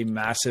be a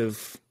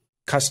massive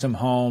custom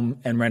home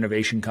and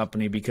renovation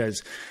company,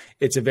 because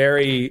it's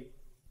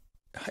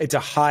a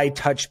high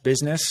touch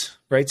business,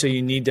 right? So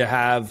you need to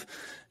have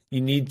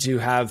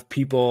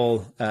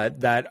people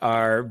that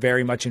are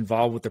very much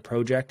involved with the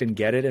project and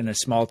get it. And a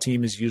small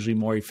team is usually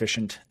more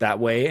efficient that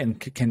way and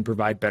can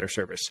provide better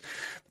service.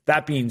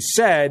 That being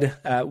said,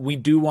 we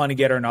do want to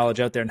get our knowledge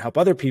out there and help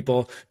other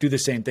people do the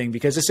same thing,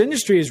 because this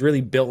industry is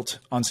really built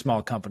on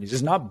small companies.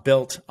 It's not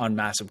built on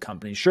massive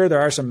companies. Sure,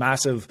 there are some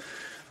massive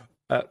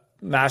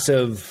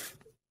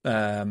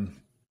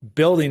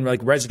building,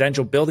 like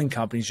residential building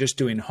companies just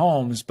doing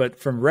homes, but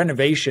from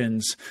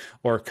renovations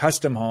or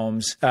custom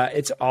homes,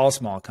 it's all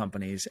small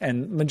companies,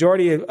 and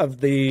majority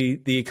of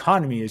the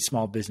economy is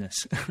small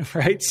business,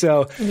 right?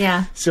 So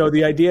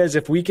the idea is,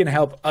 if we can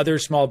help other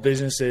small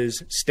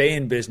businesses stay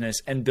in business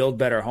and build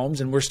better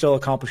homes, and we're still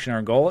accomplishing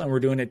our goal, and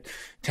we're doing it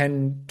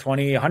 10,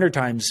 20, 100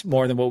 times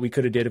more than what we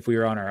could have did if we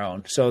were on our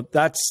own. So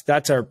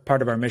that's our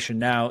part of our mission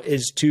now,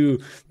 is to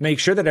make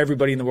sure that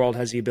everybody in the world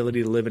has the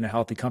ability to live in a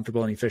healthy,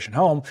 comfortable, and efficient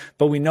home.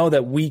 But we know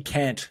that we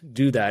can't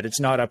do that. It's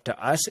not up to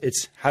us.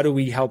 It's how do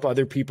we help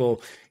other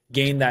people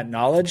gain that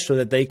knowledge so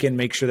that they can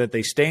make sure that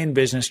they stay in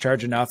business,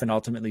 charge enough, and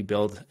ultimately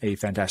build a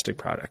fantastic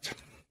product.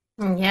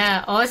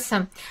 Yeah,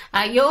 awesome.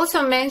 You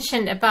also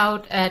mentioned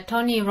about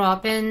Tony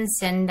Robbins,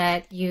 and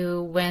that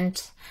you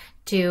went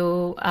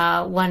to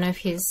one of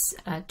his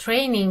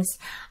trainings.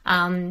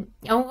 I'm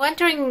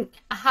wondering,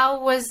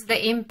 how was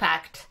the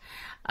impact?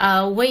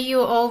 Were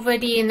you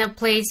already in a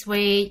place where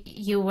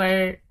you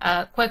were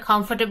quite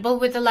comfortable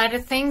with a lot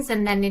of things,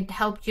 and then it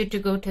helped you to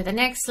go to the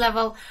next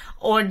level?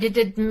 Or did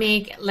it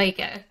make like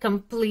a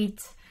complete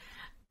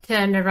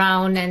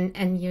turnaround,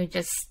 and you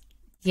just,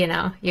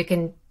 you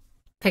can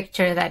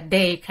picture that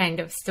day kind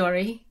of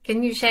story?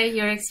 Can you share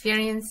your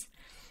experience?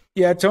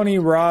 Yeah, the Tony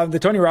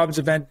Robbins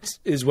event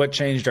is what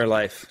changed our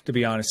life, to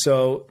be honest.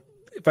 So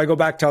if I go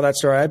back, tell that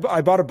story,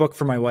 I bought a book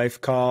for my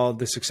wife called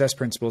The Success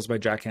Principles by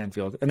Jack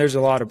Canfield. And there's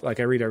a lot of, I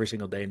read every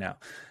single day now.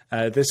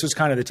 This was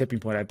kind of the tipping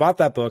point. I bought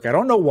that book. I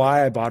don't know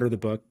why I bought her the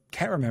book.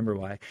 Can't remember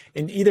why.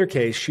 In either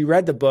case, she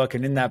read the book,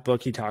 and in that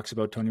book, he talks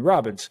about Tony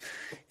Robbins.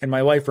 And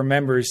my wife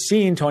remembers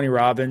seeing Tony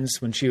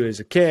Robbins when she was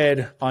a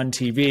kid on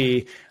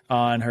TV,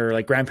 on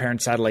her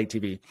grandparents' satellite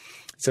TV.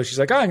 So she's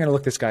like, I'm going to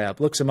look this guy up.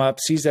 Looks him up,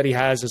 sees that he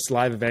has this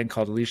live event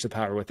called Unleash the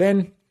Power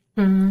Within.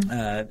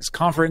 This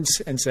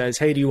conference, and says,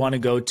 hey, do you want to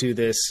go to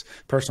this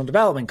personal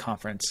development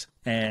conference?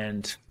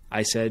 And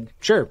I said,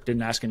 sure.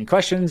 Didn't ask any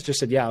questions, just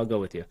said, yeah, I'll go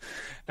with you.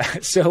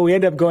 So we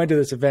ended up going to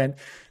this event.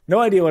 No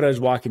idea what I was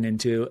walking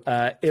into.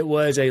 It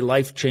was a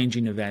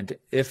life-changing event.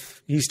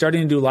 If he's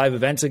starting to do live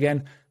events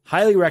again,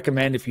 highly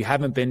recommend, if you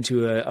haven't been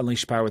to a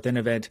Unleash the Power Within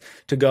event,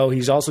 to go.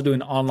 He's also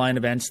doing online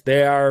events.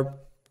 They are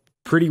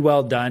pretty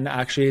well done.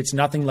 Actually, it's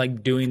nothing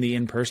like doing the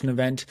in-person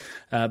event,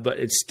 but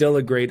it's still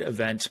a great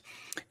event.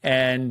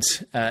 And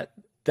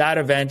that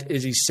event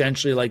is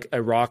essentially like a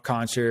rock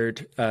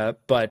concert,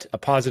 but a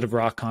positive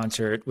rock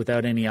concert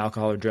without any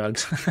alcohol or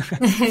drugs for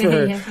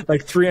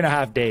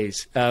 3.5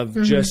 days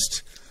of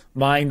just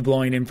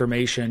mind-blowing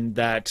information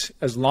that,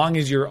 as long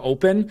as you're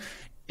open,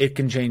 it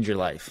can change your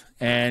life.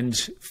 And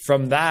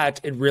from that,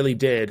 it really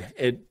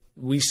did.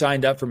 We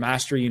signed up for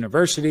Mastery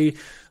University,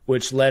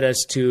 which led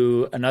us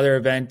to another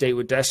event, Date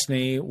with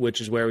Destiny,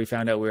 which is where we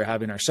found out we were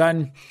having our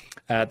son.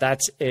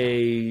 That's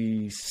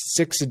a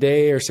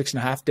 6-a-day or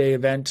 6.5-day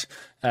event.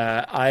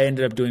 I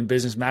ended up doing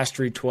Business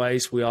Mastery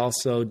twice. We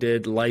also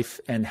did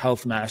Life and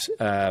Wealth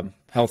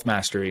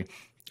Mastery,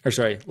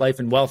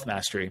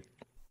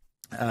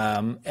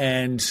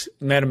 and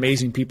met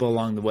amazing people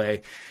along the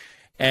way.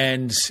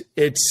 And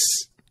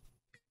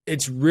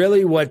it's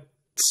really what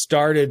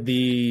started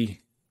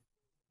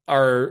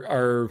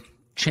our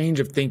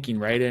change of thinking,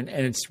 right? And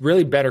it's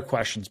really better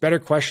questions. Better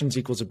questions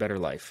equals a better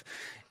life.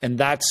 And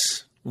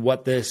that's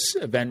what this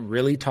event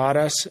really taught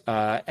us.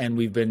 And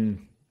we've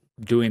been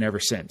doing ever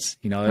since.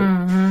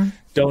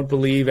 Don't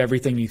believe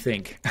everything you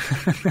think.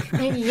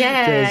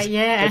 Yeah.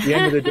 At the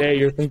end of the day,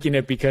 you're thinking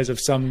it because of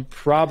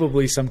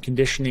probably some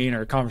conditioning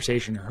or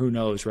conversation, or who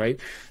knows, right?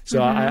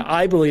 So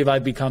I believe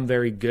I've become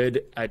very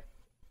good at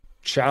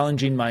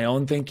challenging my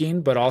own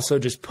thinking, but also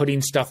just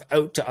putting stuff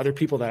out to other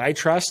people that I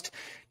trust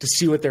to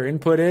see what their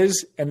input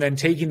is, and then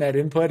taking that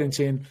input and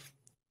saying,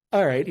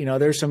 all right,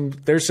 there's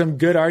some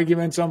good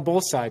arguments on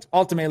both sides.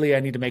 Ultimately, I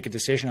need to make a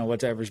decision on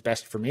whatever's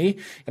best for me,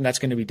 and that's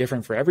going to be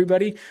different for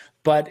everybody.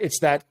 But it's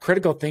that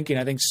critical thinking.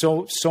 I think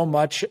so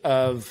much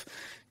of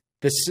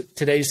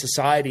today's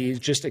society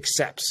just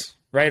accepts,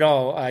 right?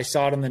 Oh, I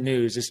saw it on the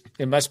news.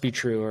 It must be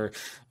true.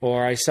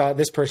 Or I saw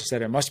this person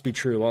said it must be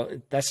true. Well,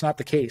 that's not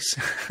the case,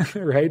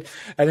 right?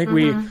 I think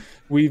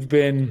we've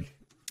been,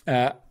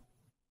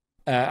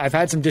 I've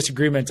had some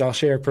disagreements. I'll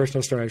share a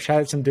personal story. I've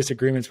had some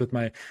disagreements with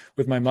my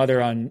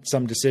mother on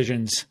some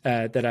decisions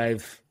that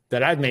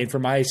I've made for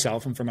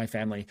myself and for my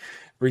family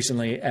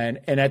recently. And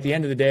at the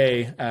end of the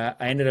day,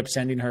 I ended up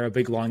sending her a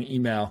big long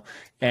email.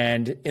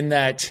 And in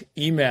that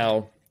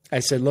email, I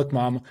said, look,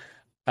 Mom,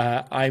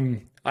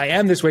 I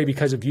am this way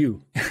because of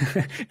you.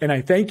 And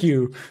I thank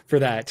you for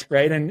that.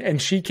 Right.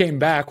 And she came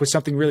back with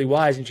something really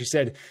wise. And she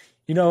said,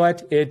 you know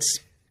what? It's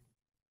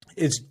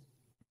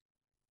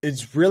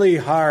really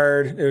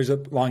hard. There was a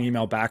long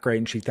email back, right?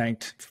 And she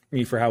thanked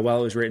me for how well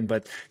it was written.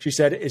 But she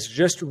said, it's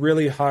just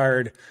really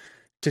hard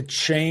to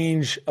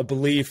change a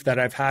belief that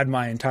I've had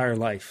my entire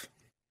life.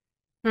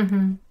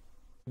 Mm-hmm.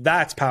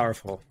 That's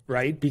powerful,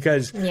 right?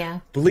 Because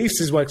beliefs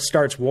is what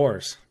starts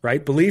wars,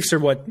 right? Beliefs are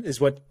what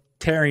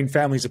tearing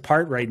families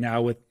apart right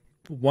now, with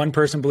one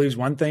person believes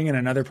one thing and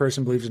another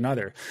person believes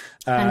another.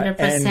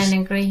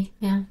 100% agree.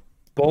 Yeah.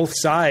 Both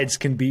sides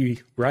can be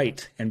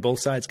right and both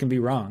sides can be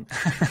wrong,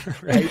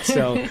 right?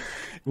 So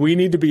we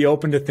need to be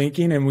open to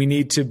thinking, and we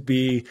need to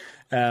be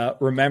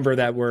remember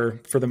that we're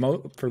for the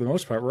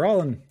most part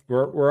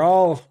we're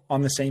all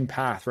on the same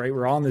path, right?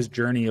 We're all on this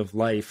journey of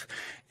life,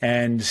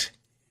 and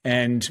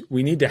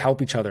we need to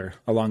help each other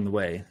along the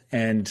way.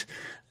 And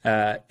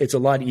it's a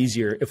lot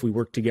easier if we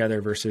work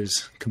together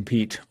versus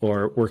compete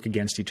or work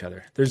against each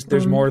other.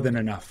 There's more than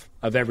enough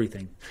of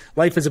everything.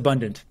 Life is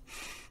abundant.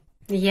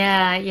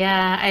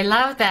 Yeah. I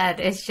love that.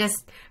 It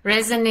just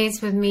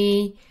resonates with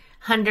me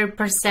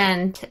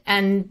 100%.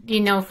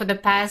 And, for the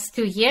past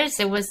 2 years,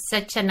 it was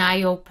such an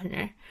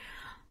eye-opener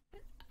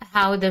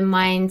how the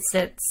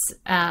mindsets,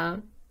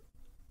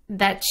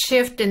 that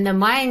shift in the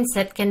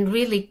mindset can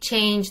really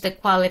change the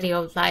quality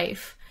of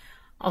life,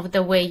 of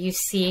the way you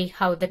see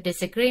how the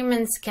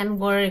disagreements can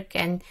work,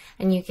 and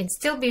you can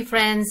still be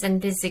friends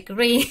and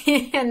disagree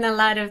in a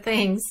lot of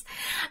things.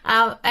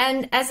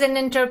 And as an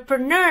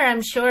entrepreneur,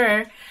 I'm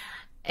sure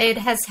it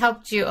has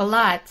helped you a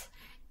lot.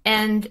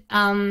 And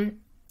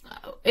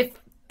if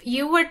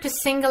you were to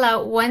single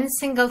out one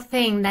single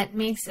thing that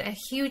makes a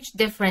huge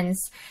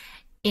difference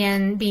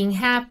in being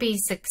happy,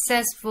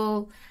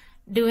 successful,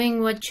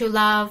 doing what you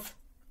love,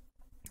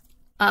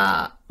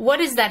 what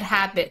is that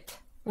habit?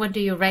 What do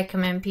you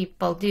recommend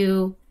people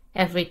do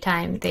every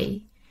time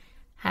they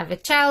have a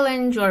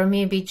challenge, or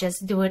maybe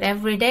just do it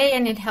every day,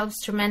 and it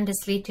helps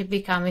tremendously to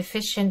become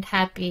efficient,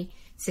 happy,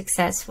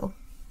 successful?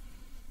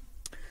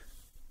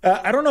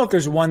 I don't know if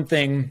there's one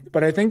thing,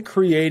 but I think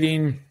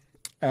creating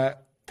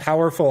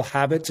powerful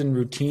habits and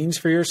routines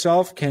for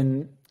yourself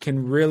can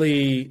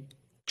really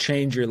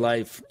change your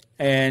life.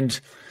 And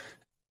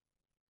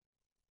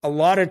a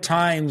lot of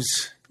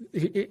times,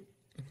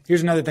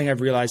 here's another thing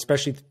I've realized,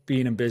 especially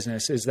being in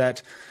business, is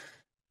that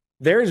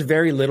there is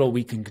very little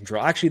we can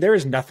control. Actually, there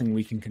is nothing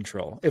we can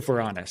control, if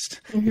we're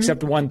honest,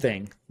 except one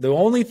thing. The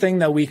only thing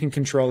that we can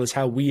control is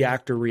how we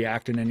act or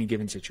react in any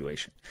given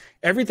situation.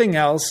 Everything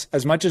else,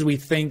 as much as we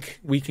think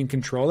we can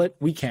control it,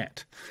 we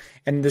can't.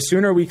 And the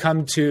sooner we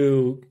come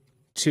to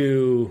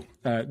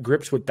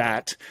grips with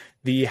that,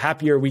 the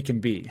happier we can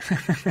be,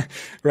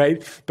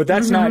 right? But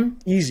that's not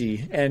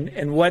easy.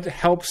 And what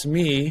helps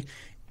me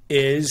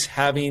is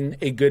having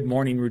a good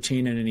morning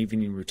routine and an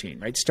evening routine,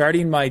 right?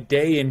 Starting my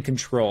day in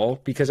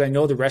control, because I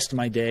know the rest of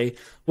my day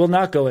will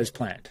not go as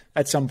planned.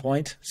 At some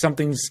point,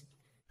 something's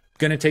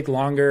going to take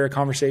longer, a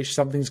conversation,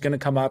 something's going to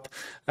come up.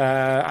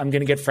 I'm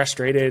going to get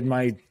frustrated.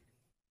 My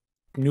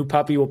new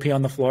puppy will pee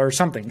on the floor or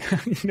something.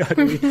 You know what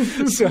I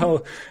mean?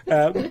 So,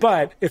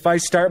 but if I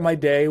start my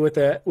day with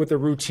a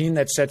routine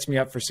that sets me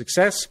up for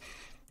success,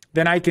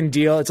 then I can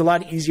deal. It's a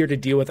lot easier to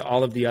deal with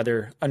all of the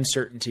other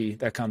uncertainty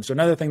that comes. So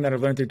another thing that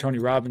I've learned through Tony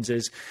Robbins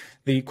is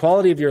the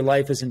quality of your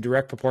life is in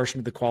direct proportion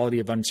to the quality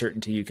of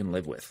uncertainty you can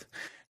live with.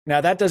 Now,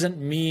 that doesn't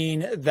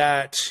mean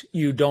that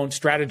you don't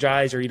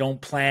strategize or you don't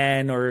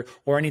plan or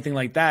anything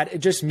like that. It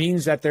just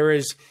means that there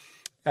is,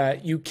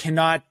 you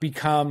cannot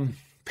become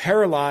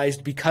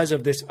paralyzed because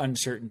of this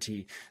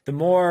uncertainty. The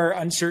more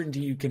uncertainty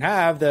you can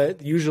have,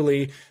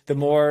 usually the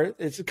more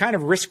it's a kind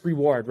of risk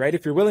reward, right?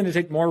 If you're willing to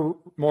take more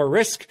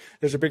risk,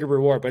 there's a bigger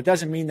reward, but it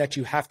doesn't mean that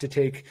you have to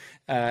take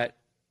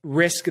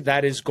risk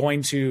that is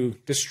going to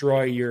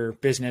destroy your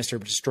business or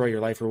destroy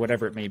your life or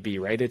whatever it may be,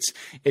 right?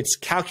 It's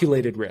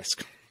calculated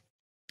risk.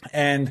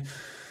 And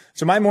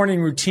so my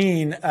morning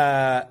routine,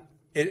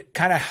 it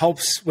kind of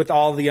helps with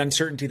all the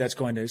uncertainty that's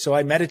going to. So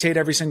I meditate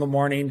every single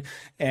morning,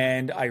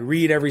 and I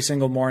read every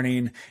single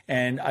morning,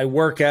 and I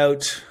work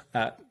out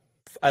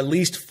at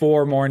least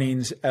 4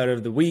 mornings out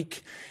of the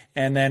week.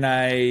 And then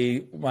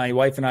my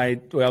wife and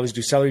I, we always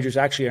do celery juice.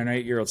 Actually, our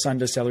 8-year-old son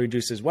does celery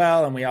juice as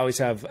well. And we always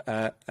have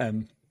a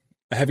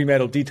heavy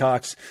metal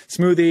detox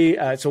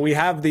smoothie. So we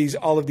have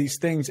all of these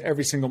things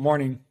every single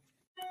morning.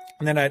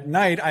 And then at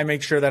night, I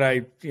make sure that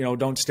I,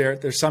 don't stare.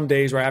 There's some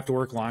days where I have to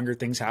work longer.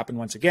 Things happen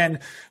once again,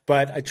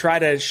 but I try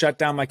to shut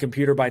down my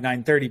computer by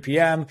 9:30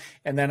 p.m.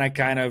 And then I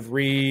kind of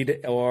read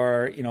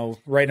or,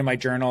 write in my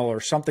journal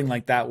or something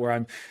like that, where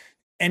I'm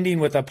ending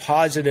with a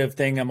positive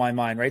thing in my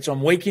mind, right? So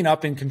I'm waking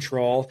up in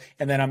control,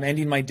 and then I'm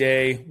ending my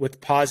day with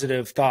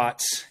positive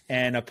thoughts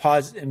and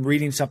and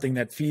reading something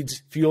that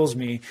fuels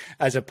me,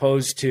 as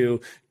opposed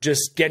to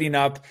just getting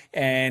up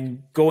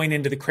and going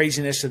into the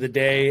craziness of the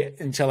day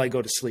until I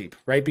go to sleep,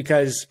 right?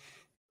 Because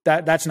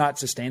that's not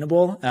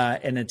sustainable,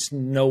 and it's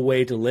no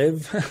way to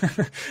live,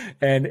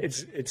 and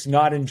it's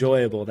not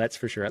enjoyable. That's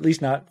for sure. At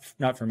least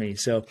not for me.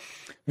 So,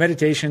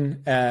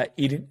 meditation,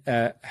 eating,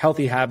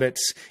 healthy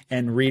habits,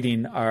 and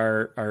reading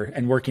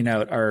and working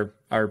out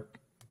are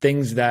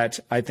things that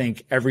I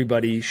think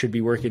everybody should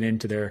be working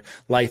into their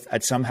life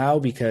at somehow,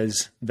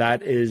 because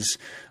that is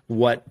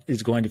what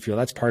is going to fuel.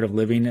 That's part of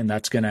living, and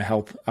that's going to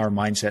help our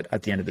mindset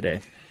at the end of the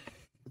day.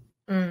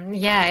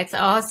 Yeah, it's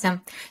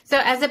awesome. So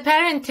as a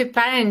parent to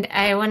parent,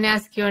 I want to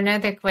ask you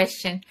another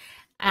question.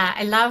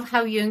 I love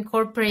how you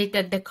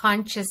incorporated the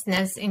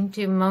consciousness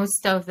into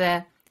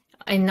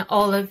in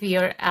all of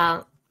your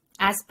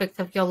aspects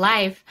of your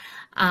life.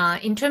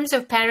 In terms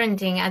of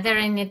parenting, are there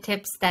any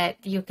tips that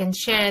you can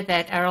share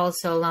that are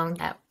also along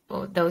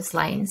those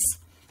lines?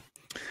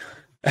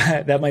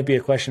 That might be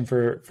a question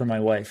for my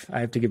wife.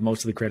 I have to give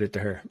most of the credit to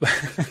her.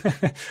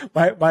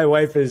 My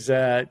wife is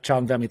a child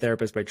and family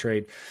therapist by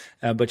trade,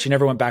 but she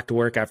never went back to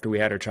work after we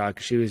had her child,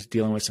 because she was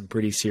dealing with some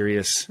pretty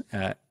serious,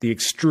 the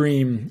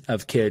extreme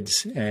of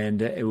kids,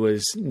 and it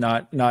was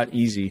not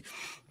easy.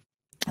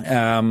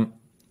 I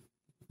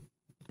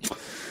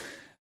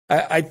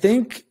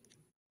think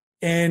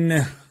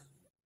in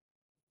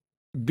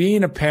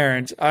being a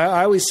parent,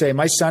 I always say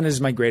my son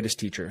is my greatest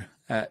teacher.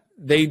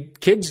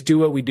 Kids do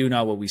what we do,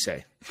 not what we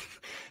say.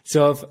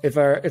 So if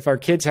our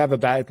kids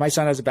if my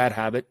son has a bad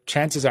habit,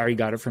 chances are he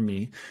got it from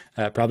me,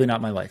 probably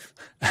not my wife,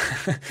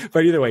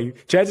 but either way,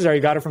 chances are he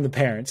got it from the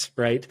parents,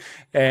 right?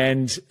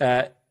 And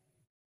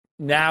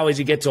now as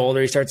he gets older,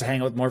 he starts to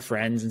hang out with more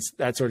friends and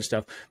that sort of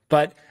stuff.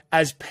 But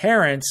as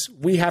parents,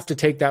 we have to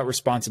take that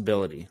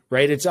responsibility,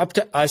 right? It's up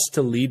to us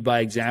to lead by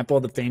example.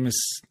 The famous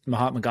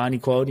Mahatma Gandhi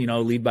quote,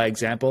 lead by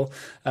example.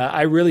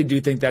 I really do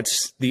think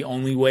that's the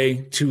only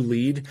way to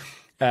lead,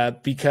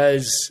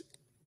 because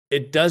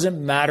it doesn't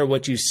matter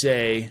what you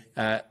say.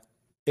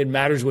 It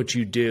matters what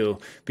you do,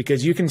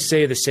 because you can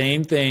say the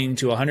same thing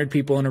to 100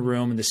 people in a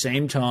room in the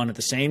same tone at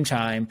the same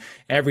time,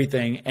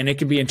 everything, and it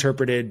can be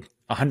interpreted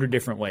 100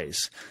 different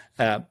ways.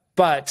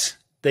 But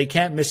they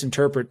can't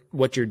misinterpret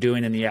what you're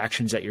doing and the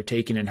actions that you're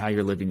taking and how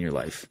you're living your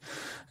life.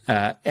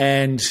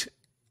 And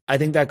I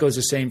think that goes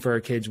the same for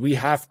our kids. We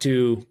have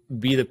to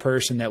be the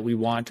person that we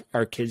want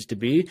our kids to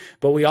be,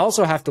 but we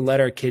also have to let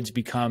our kids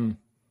become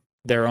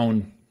their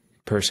own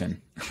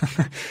person.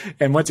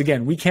 And once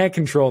again, we can't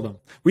control them.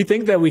 We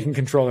think that we can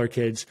control our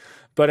kids,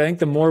 but I think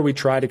the more we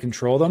try to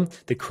control them,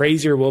 the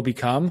crazier we'll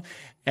become,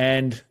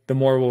 and the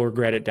more we'll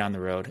regret it down the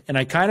road. And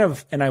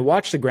I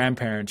watch the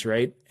grandparents,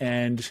 right?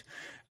 And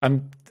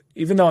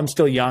even though I'm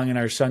still young and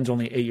our son's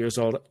only 8 years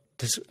old,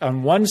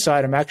 on one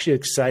side, I'm actually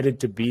excited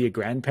to be a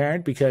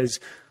grandparent, because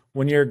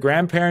when you're a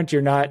grandparent,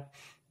 you don't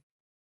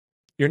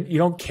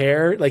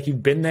care. Like,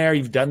 you've been there,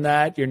 you've done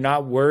that. You're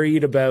not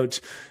worried about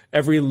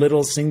every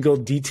little single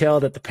detail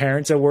that the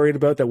parents are worried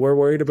about, that we're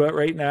worried about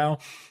right now,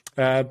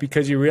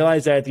 because you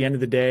realize that at the end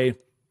of the day,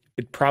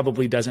 it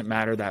probably doesn't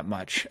matter that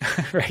much,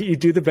 right? You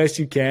do the best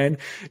you can.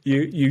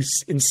 You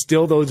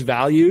instill those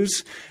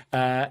values,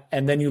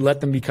 and then you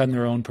let them become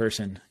their own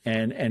person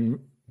and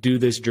do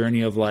this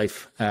journey of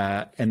life,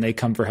 and they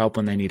come for help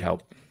when they need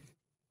help.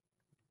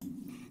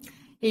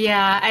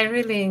 Yeah, I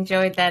really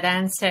enjoyed that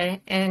answer.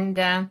 And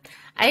I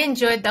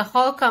enjoyed the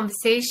whole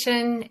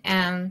conversation.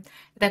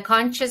 The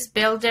Conscious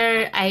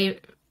Builder,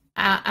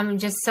 I'm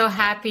just so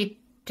happy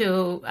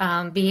to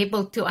be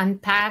able to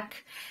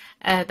unpack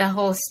the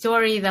whole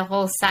story, the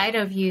whole side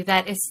of you,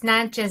 that it's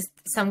not just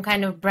some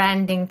kind of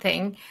branding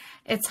thing.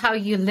 It's how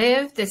you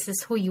live. This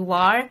is who you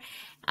are.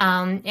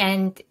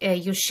 And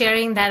you're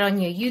sharing that on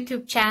your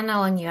YouTube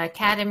channel, on your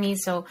academy.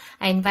 So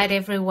I invite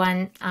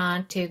everyone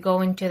to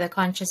go into the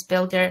Conscious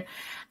Builder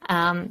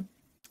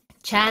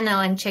channel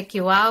and check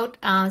you out.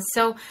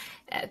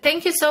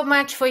 Thank you so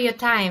much for your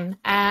time.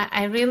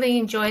 I really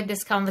enjoyed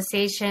this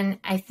conversation.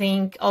 I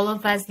think all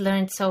of us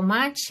learned so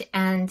much,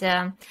 and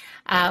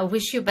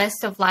wish you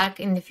best of luck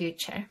in the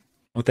future.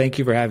 Well, thank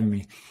you for having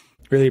me.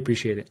 Really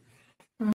appreciate it.